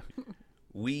 thank you.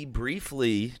 We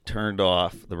briefly turned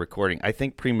off the recording, I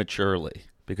think prematurely,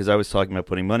 because I was talking about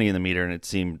putting money in the meter and it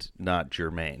seemed not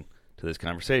germane to this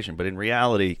conversation. But in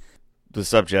reality, the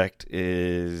subject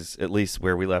is, at least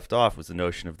where we left off, was the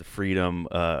notion of the freedom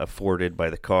afforded by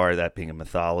the car, that being a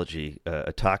mythology,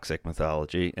 a toxic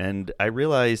mythology. And I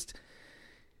realized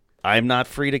I'm not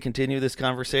free to continue this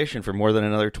conversation for more than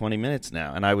another 20 minutes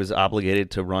now. And I was obligated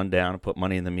to run down and put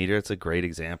money in the meter. It's a great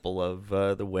example of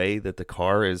the way that the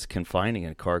car is confining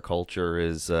and car culture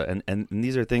is. And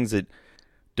these are things that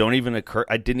don't even occur.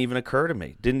 I didn't even occur to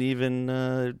me. Didn't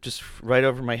even just right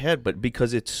over my head. But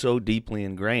because it's so deeply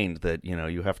ingrained that,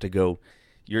 you have to go.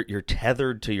 You're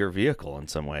tethered to your vehicle in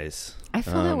some ways. I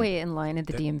feel that way in line at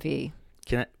the DMV.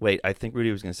 Can I wait? I think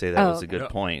Rudy was going to say that was a good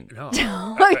point. No.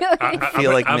 I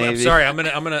feel like I'm maybe. sorry. I'm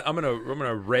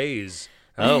gonna raise.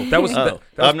 Oh, that was.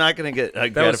 I'm not going to get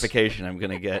was- gratification. I'm going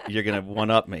to get. You're going to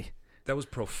one up me. That was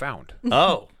profound.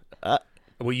 Oh,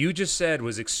 What you just said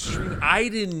was extreme. I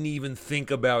didn't even think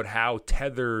about how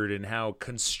tethered and how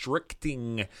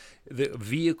constricting the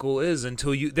vehicle is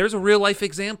until there's a real life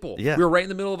example. Yeah. We were right in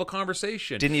the middle of a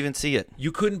conversation. didn't even see it.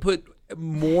 You couldn't put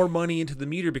more money into the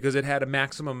meter because it had a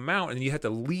maximum amount, and you had to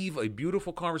leave a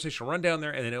beautiful conversation, run down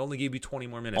there, and then it only gave you 20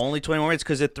 more minutes. Only 20 more minutes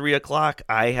because at 3:00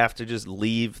 I have to just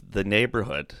leave the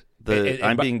neighborhood.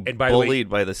 I'm being and by the way, bullied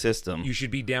by the system. You should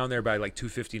be down there by like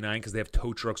 2:59 because they have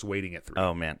tow trucks waiting at 3.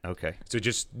 Oh man, okay. So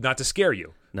just not to scare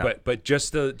you, No. but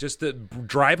just to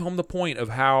drive home the point of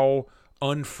how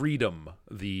unfreedom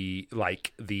the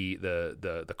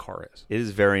car is. It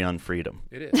is very unfreedom.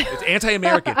 It is. It's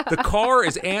anti-American. The car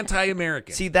is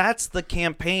anti-American. See, that's the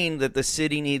campaign that the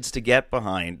city needs to get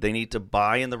behind. They need to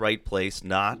buy in the right place,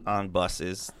 not on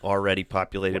buses already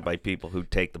populated by people who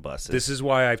take the buses. This is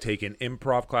why I've taken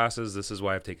improv classes. This is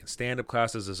why I've taken stand-up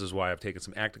classes. This is why I've taken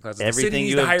some acting classes. The city Everything needs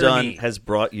you to have hire done me has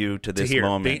brought you to this here.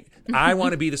 moment. I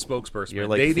want to be the spokesperson. You're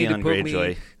like they need to Theon put Greyjoy.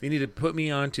 me. They need to put me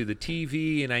onto the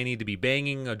TV, and I need to be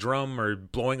banging a drum or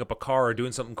blowing up a car or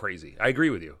doing something crazy. I agree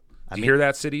with you. Do you hear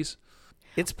that, cities?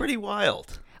 It's pretty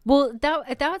wild. Well,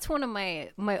 that's one of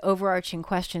my overarching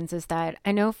questions is that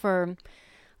I know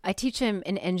I teach him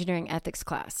an engineering ethics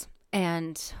class.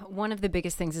 And one of the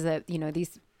biggest things is that,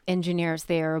 these engineers,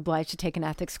 they are obliged to take an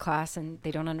ethics class and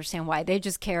they don't understand why. They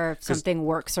just care if something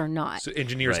works or not. So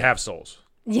engineers Right. have souls.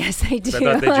 Yes, they do. I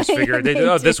thought they just figured, They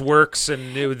oh, do. this works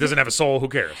and it doesn't have a soul. Who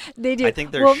cares? They do. I think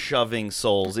they're Well, shoving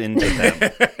souls into them.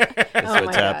 That's my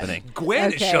what's God. happening.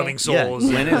 Gwen is Okay. shoving souls.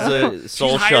 Yeah, Gwen is a soul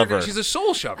She's hired- shover. She's a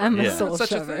soul shover. I'm a Yeah. soul That's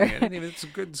such shover. a thing. I didn't even, it's a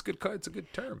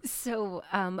good term. So,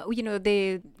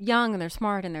 they're young and they're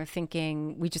smart and they're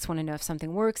thinking, we just want to know if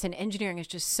something works. And engineering is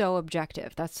just so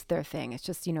objective. That's their thing. It's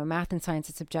just, math and science,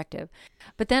 it's objective.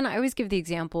 But then I always give the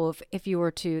example of if you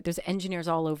were to, there's engineers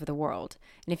all over the world.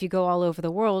 And if you go all over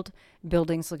the world,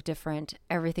 buildings look different.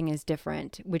 Everything is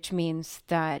different, which means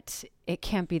that it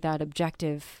can't be that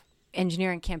objective.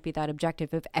 Engineering can't be that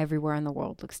objective if everywhere in the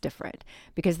world looks different,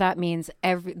 because that means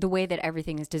the way that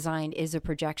everything is designed is a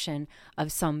projection of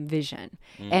some vision.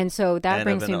 And so that and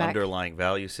brings of me an back. underlying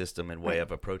value system and way of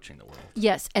approaching the world.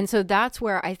 Yes. And so that's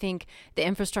where I think the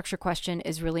infrastructure question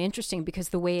is really interesting, because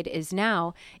the way it is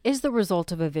now is the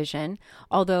result of a vision.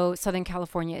 Although Southern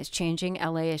California is changing,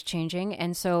 LA is changing.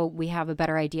 And so we have a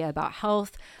better idea about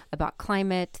health, about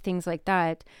climate, things like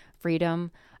that,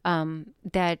 freedom,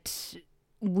 that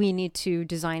we need to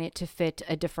design it to fit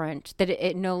that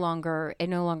it no longer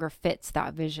fits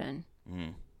that vision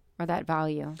or that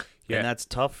value. Yeah. And that's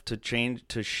tough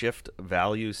to shift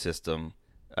value system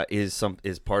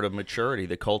is part of maturity.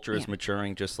 The culture is Yeah.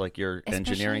 maturing, just like your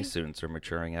engineering Especially- students are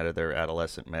maturing out of their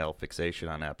adolescent male fixation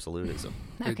on absolutism.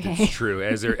 Okay. It's true.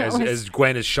 As That was- as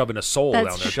Gwen is shoving a soul That's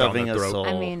down their, Shoving down a their throat. soul.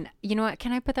 I mean, you know what?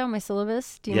 Can I put that on my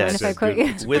syllabus? Do you Yes. mind if I It's a quote good-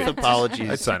 you? it's a With good- apologies.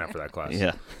 I'd sign up for that class.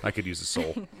 Yeah. I could use a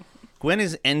soul. Gwen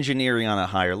is engineering on a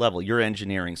higher level. You're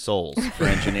engineering souls for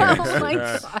engineering. Oh my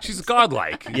Uh, God. she's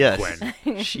godlike. Yes.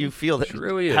 Gwen. You feel that. She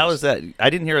really is. How is that?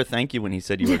 I didn't hear a thank you when he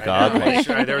said you were I know,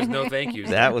 godlike. there was no thank yous.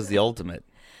 That was the ultimate.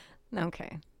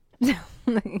 Okay.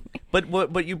 But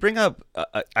what you bring up,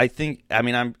 I think. I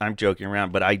mean, I'm joking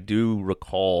around, but I do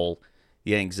recall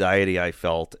the anxiety I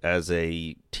felt as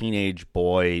a teenage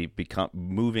boy,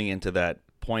 moving into that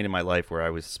point in my life where I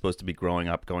was supposed to be growing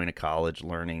up, going to college,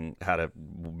 learning how to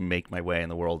make my way in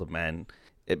the world of men,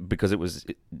 because it was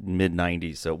mid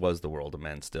 '90s, so it was the world of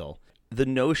men still. The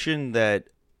notion that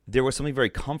there was something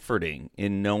very comforting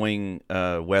in knowing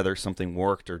whether something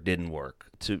worked or didn't work.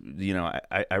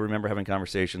 I remember having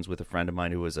conversations with a friend of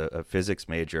mine who was a physics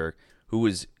major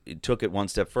who took it one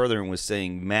step further and was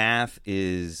saying math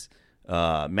is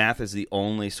the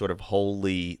only sort of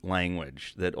holy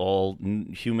language, that all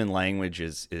human language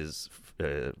is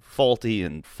faulty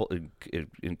and it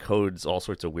encodes all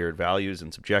sorts of weird values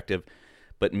and subjective.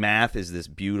 But math is this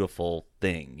beautiful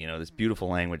thing, this beautiful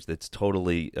language that's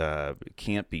totally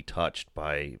can't be touched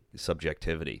by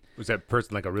subjectivity. Was that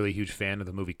person like a really huge fan of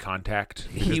the movie Contact?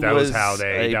 He Because that was was how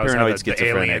a that was how paranoid the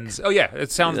schizophrenic. aliens. Oh yeah,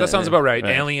 that sounds about right.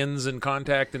 Right. Aliens and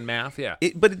Contact and math. Yeah.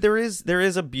 But there is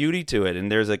a beauty to it,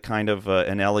 and there's a kind of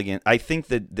an elegant. I think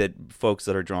that folks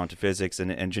that are drawn to physics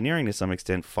and engineering to some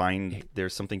extent find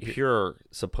there's something pure,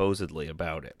 supposedly,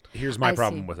 about it. Here's my I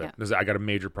problem see, with it. yeah. I got a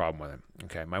major problem with it.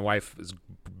 Okay, my wife is a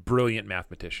brilliant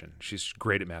mathematician. She's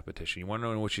great at mathematician. You want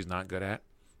to know what she's not good at?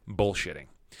 Bullshitting.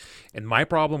 And my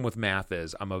problem with math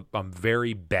is I'm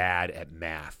very bad at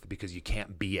math because you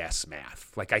can't BS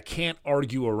math. Like I can't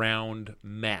argue around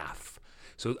math.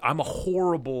 So I'm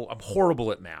horrible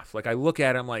at math. Like I look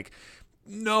at it, I'm like,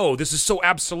 no, this is so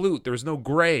absolute. There's no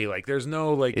gray. Like there's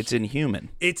no like. It's inhuman.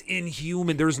 It's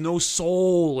inhuman. There's no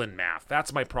soul in math.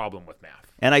 That's my problem with math.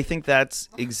 And I think that's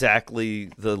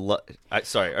exactly we're Well, I think-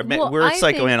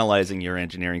 psychoanalyzing your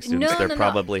engineering students. No, They're no.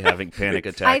 probably having panic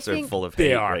attacks or think- full of They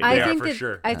hate are. right They now. are. for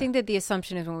sure. I think that the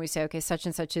assumption is when we say, okay, such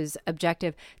and such is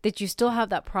objective, that you still have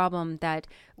that problem that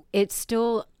it's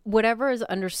still whatever is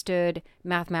understood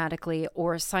mathematically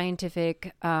or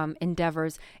scientific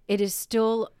endeavors, it is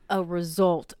still a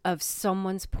result of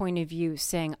someone's point of view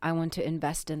saying, I want to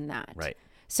invest in that. Right.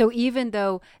 So even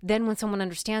though then when someone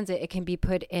understands it, it can be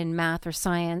put in math or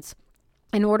science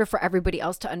in order for everybody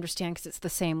else to understand because it's the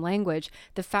same language.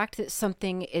 The fact that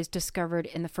something is discovered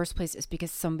in the first place is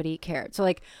because somebody cared. So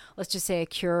like, let's just say a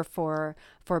cure for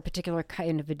a particular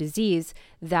kind of a disease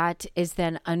that is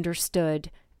then understood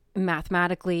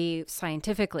mathematically,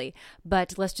 scientifically,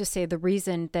 but let's just say the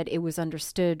reason that it was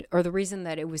understood or the reason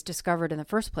that it was discovered in the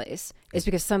first place is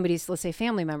because somebody's, let's say,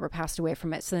 family member passed away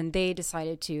from it. So then they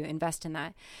decided to invest in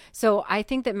that. So I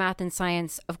think that math and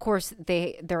science, of course,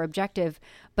 they're objective,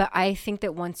 but I think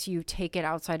that once you take it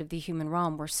outside of the human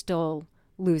realm, we're still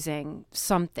losing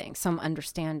something, some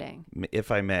understanding. If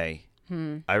I may,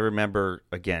 I remember,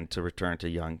 again, to return to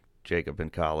young Jacob in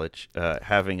college,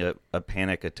 having a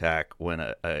panic attack when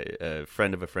a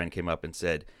friend of a friend came up and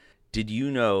said, did you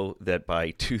know that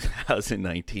by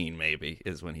 2019, maybe,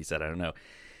 is when he said, I don't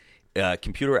know,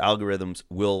 computer algorithms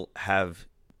will have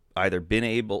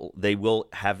they will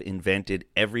have invented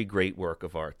every great work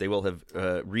of art. They will have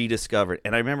rediscovered.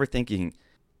 And I remember thinking,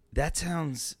 that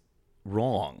sounds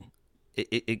wrong.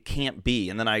 It can't be.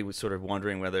 And then I was sort of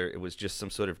wondering whether it was just some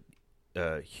sort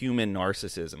of human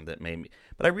narcissism that made me.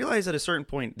 But I realized at a certain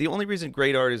point, the only reason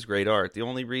great art is great art, the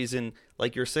only reason,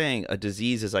 like you're saying, a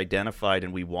disease is identified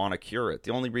and we want to cure it,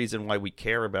 the only reason why we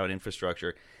care about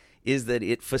infrastructure is that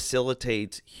it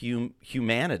facilitates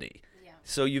humanity. Yeah.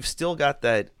 So you've still got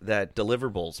that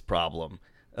deliverables problem.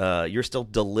 You're still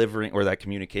delivering, or that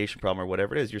communication problem, or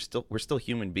whatever it is. We're still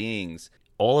human beings.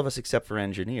 All of us except for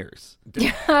engineers.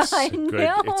 I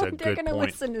know. It's a They're good going to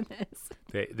point. listen to this.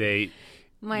 They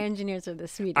My engineers are the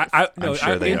sweetest. I'm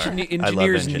sure they are. I love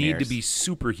Engineers need to engineers. be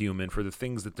superhuman for the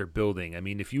things that they're building. I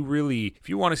mean, if you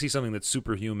want to see something that's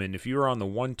superhuman, if you're on the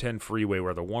 110 freeway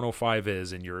where the 105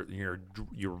 is, and you're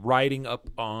riding up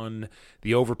on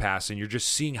the overpass, and you're just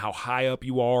seeing how high up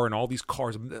you are, and all these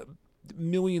cars,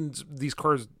 millions, these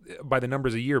cars by the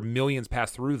numbers a year, millions pass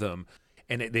through them,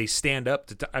 and they stand up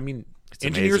to. It's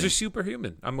engineers amazing. are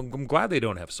superhuman. I'm glad they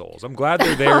don't have souls. I'm glad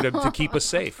they're there to keep us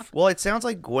safe. Well, it sounds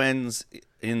like Gwen's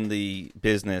in the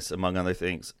business, among other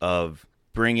things, of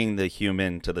bringing the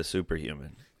human to the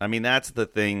superhuman. I mean, that's the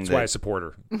thing. That's why I support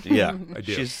her. Yeah, I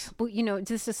do. Well,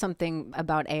 this is something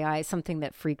about AI, something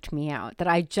that freaked me out that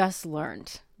I just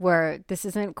learned, where this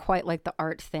isn't quite like the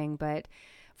art thing, but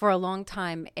for a long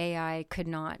time, AI could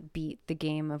not beat the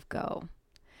game of Go.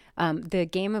 The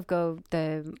game of Go,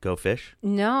 Go Fish?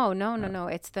 No.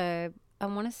 It's I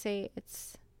want to say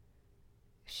it's,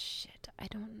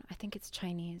 I think it's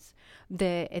Chinese.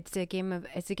 It's a game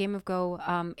of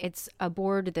Go. It's a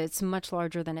board that's much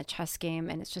larger than a chess game,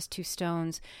 and it's just 2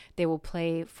 stones. They will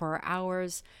play for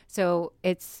hours. So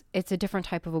it's a different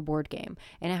type of a board game,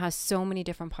 and it has so many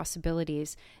different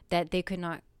possibilities that they could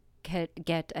not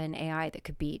get an AI that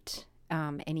could beat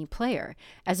any player,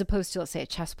 as opposed to, let's say, a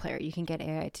chess player. You can get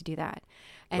AI to do that.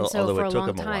 And so for a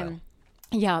long time.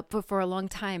 Yeah, but for a long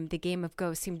time, the game of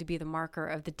Go seemed to be the marker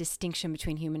of the distinction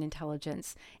between human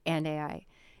intelligence and AI.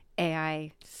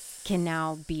 AI can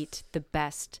now beat the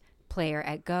best player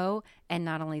at Go, and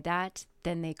not only that,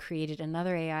 then they created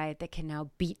another AI that can now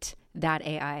beat that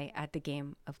AI at the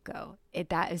game of Go.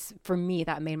 That is, for me,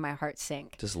 that made my heart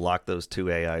sink. Just lock those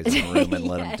 2 AIs in the room and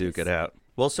let them duke it out.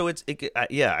 Well, so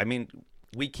I mean,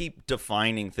 we keep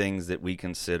defining things that we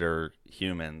consider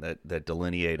human, that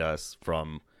delineate us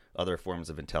from other forms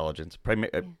of intelligence,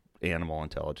 animal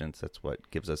intelligence. That's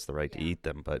what gives us the right to eat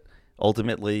them. But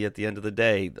ultimately, at the end of the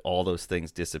day, all those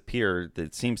things disappear.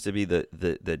 It seems to be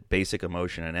the basic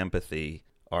emotion and empathy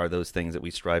are those things that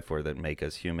we strive for that make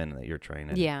us human, that you're trying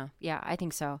to. Yeah, I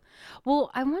think so.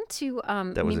 Well, I want to.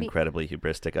 That was incredibly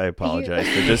hubristic. I apologize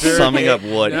for just summing up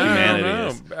what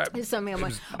humanity is. Summing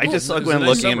up. I just saw Gwen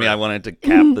looking at me. I wanted to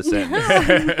cap the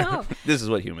sentence. No. This is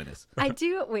what human is. I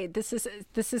do. Wait, this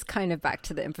is kind of back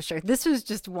to the infrastructure. This was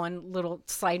just one little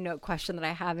side note question that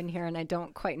I have in here, and I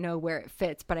don't quite know where it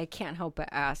fits, but I can't help but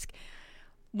ask.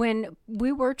 When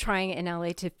we were trying in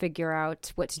LA to figure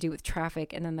out what to do with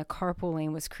traffic, and then the carpool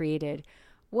lane was created,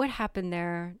 what happened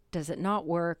there? Does it not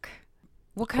work?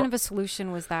 What kind of a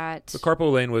solution was that? The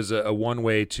carpool lane was a one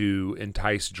way to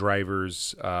entice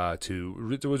drivers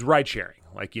it was ride sharing.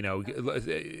 Like,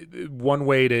 one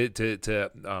way to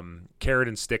carrot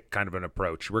and stick kind of an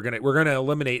approach. We're gonna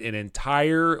eliminate an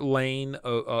entire lane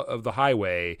of the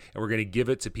highway, and we're gonna give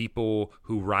it to people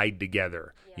who ride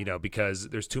together. Because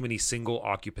there's too many single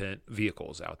occupant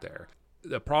vehicles out there.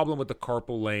 The problem with the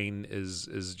carpool lane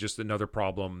is just another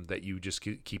problem that you just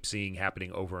keep seeing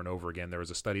happening over and over again. There was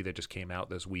a study that just came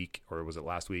out this week, or was it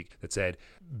last week, that said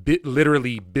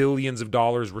literally billions of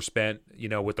dollars were spent,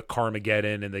 with the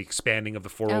Carmageddon and the expanding of the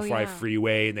 405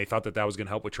 freeway, and they thought that was going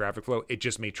to help with traffic flow. It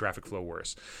just made traffic flow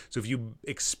worse. So if you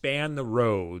expand the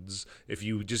roads, if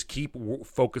you just keep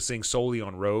focusing solely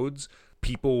on roads,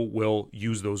 people will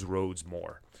use those roads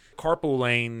more. Carpool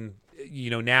lane,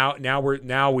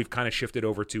 now we've kind of shifted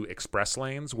over to express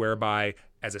lanes, whereby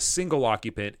as a single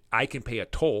occupant, I can pay a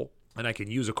toll and I can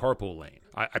use a carpool lane.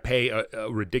 I pay a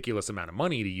ridiculous amount of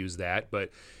money to use that, but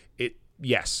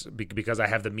because I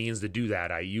have the means to do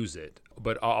that, I use it.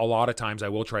 But a lot of times I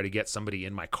will try to get somebody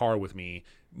in my car with me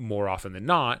more often than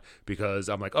not, because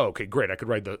I'm like, oh, okay, great, I could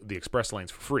ride the express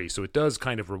lanes for free. So it does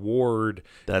kind of reward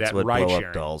That's that what ride blow-up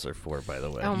sharing. dolls are for, by the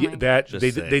way. Oh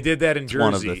They did that in Jersey.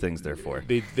 One of the things they're for.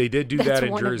 They did do that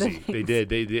in one of the Jersey. They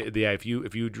did. Yeah. If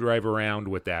you drive around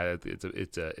with that,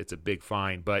 it's a big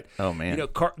fine. But oh man,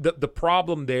 the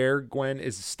problem there, Gwen,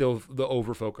 is still the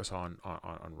overfocus on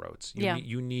roads.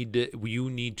 You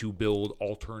need to build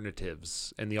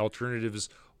alternatives, and the alternatives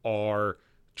are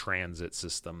transit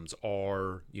systems,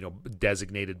 are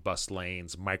designated bus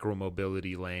lanes,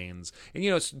 micromobility lanes, and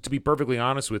to be perfectly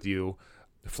honest with you,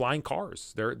 flying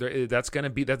cars. That's gonna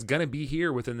be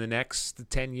here within the next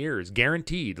 10 years,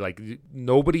 guaranteed. Like,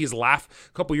 nobody is a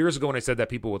couple years ago when I said that,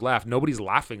 people would laugh. Nobody's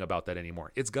laughing about that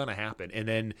anymore. It's gonna happen, and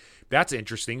then that's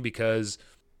interesting because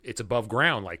it's above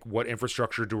ground. Like, what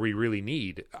infrastructure do we really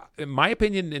need? In my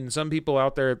opinion, and some people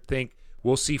out there think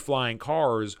we'll see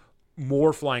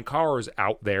more flying cars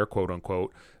out there, quote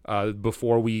unquote,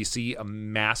 before we see a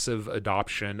massive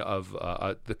adoption of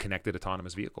the connected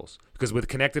autonomous vehicles. Because with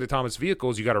connected autonomous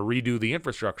vehicles, you got to redo the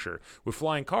infrastructure. With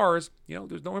flying cars,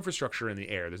 there's no infrastructure in the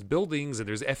air. There's buildings, and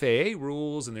there's FAA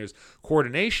rules, and there's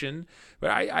coordination. But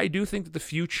I do think that the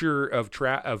future of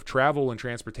travel and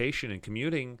transportation and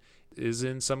commuting is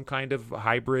in some kind of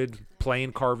hybrid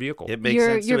plane car vehicle. It makes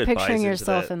sense. You're picturing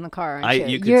yourself in the car.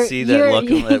 You could see that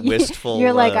look, that wistful.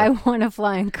 You're like, I want a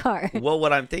flying car. Well,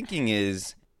 what I'm thinking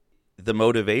is the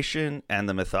motivation and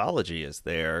the mythology is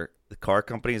there. The car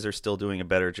companies are still doing a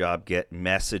better job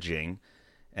messaging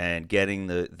and getting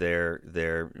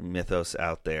their mythos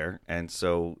out there. And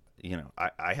so,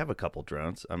 I have a couple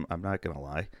drones. I'm not gonna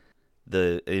lie.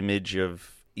 The image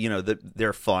of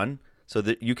they're fun. So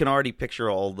that you can already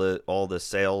picture all the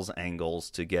sales angles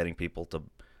to getting people to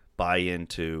buy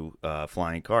into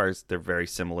flying cars. They're very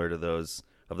similar to those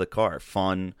of the car.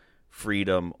 Fun,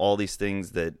 freedom, all these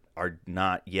things that are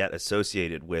not yet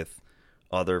associated with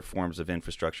other forms of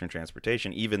infrastructure and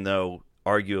transportation, even though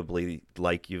arguably,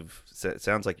 like you've said, it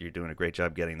sounds like you're doing a great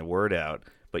job getting the word out,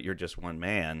 but you're just one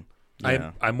man.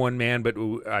 I'm one man, but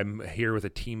I'm here with a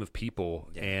team of people,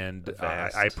 and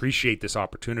I appreciate this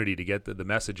opportunity to get the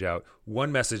message out.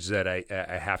 One message that I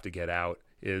have to get out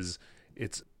is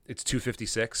it's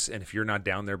 2:56, and if you're not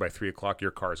down there by 3:00, your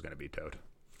car is going to be towed.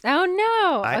 Oh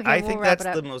no! I think that's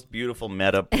the most beautiful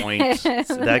meta point.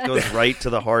 That goes right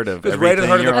to the heart of Goes everything. right to the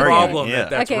heart of the you're problem. arguing. Yeah.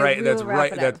 That's Okay, right. we That's will wrap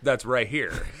right. it up. That's right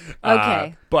here.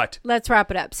 Okay. But Let's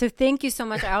wrap it up. So thank you so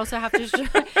much. I also have to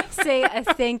say a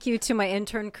thank you to my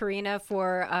intern, Karina,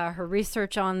 for her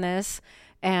research on this.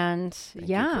 And Thank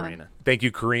you, Karina. thank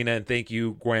you, Karina, and thank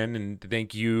you, Gwen, and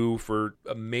thank you for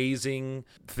amazing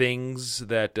things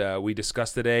that we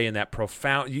discussed today, and that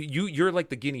profound. You're like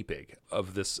the guinea pig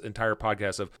of this entire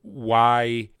podcast of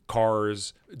why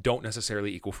cars don't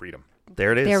necessarily equal freedom.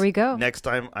 There it is. There we go. Next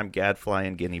time, I'm gadfly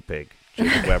and guinea pig.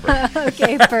 Jacob Weber.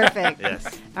 Okay, perfect.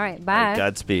 Yes. All right, bye.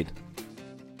 Godspeed.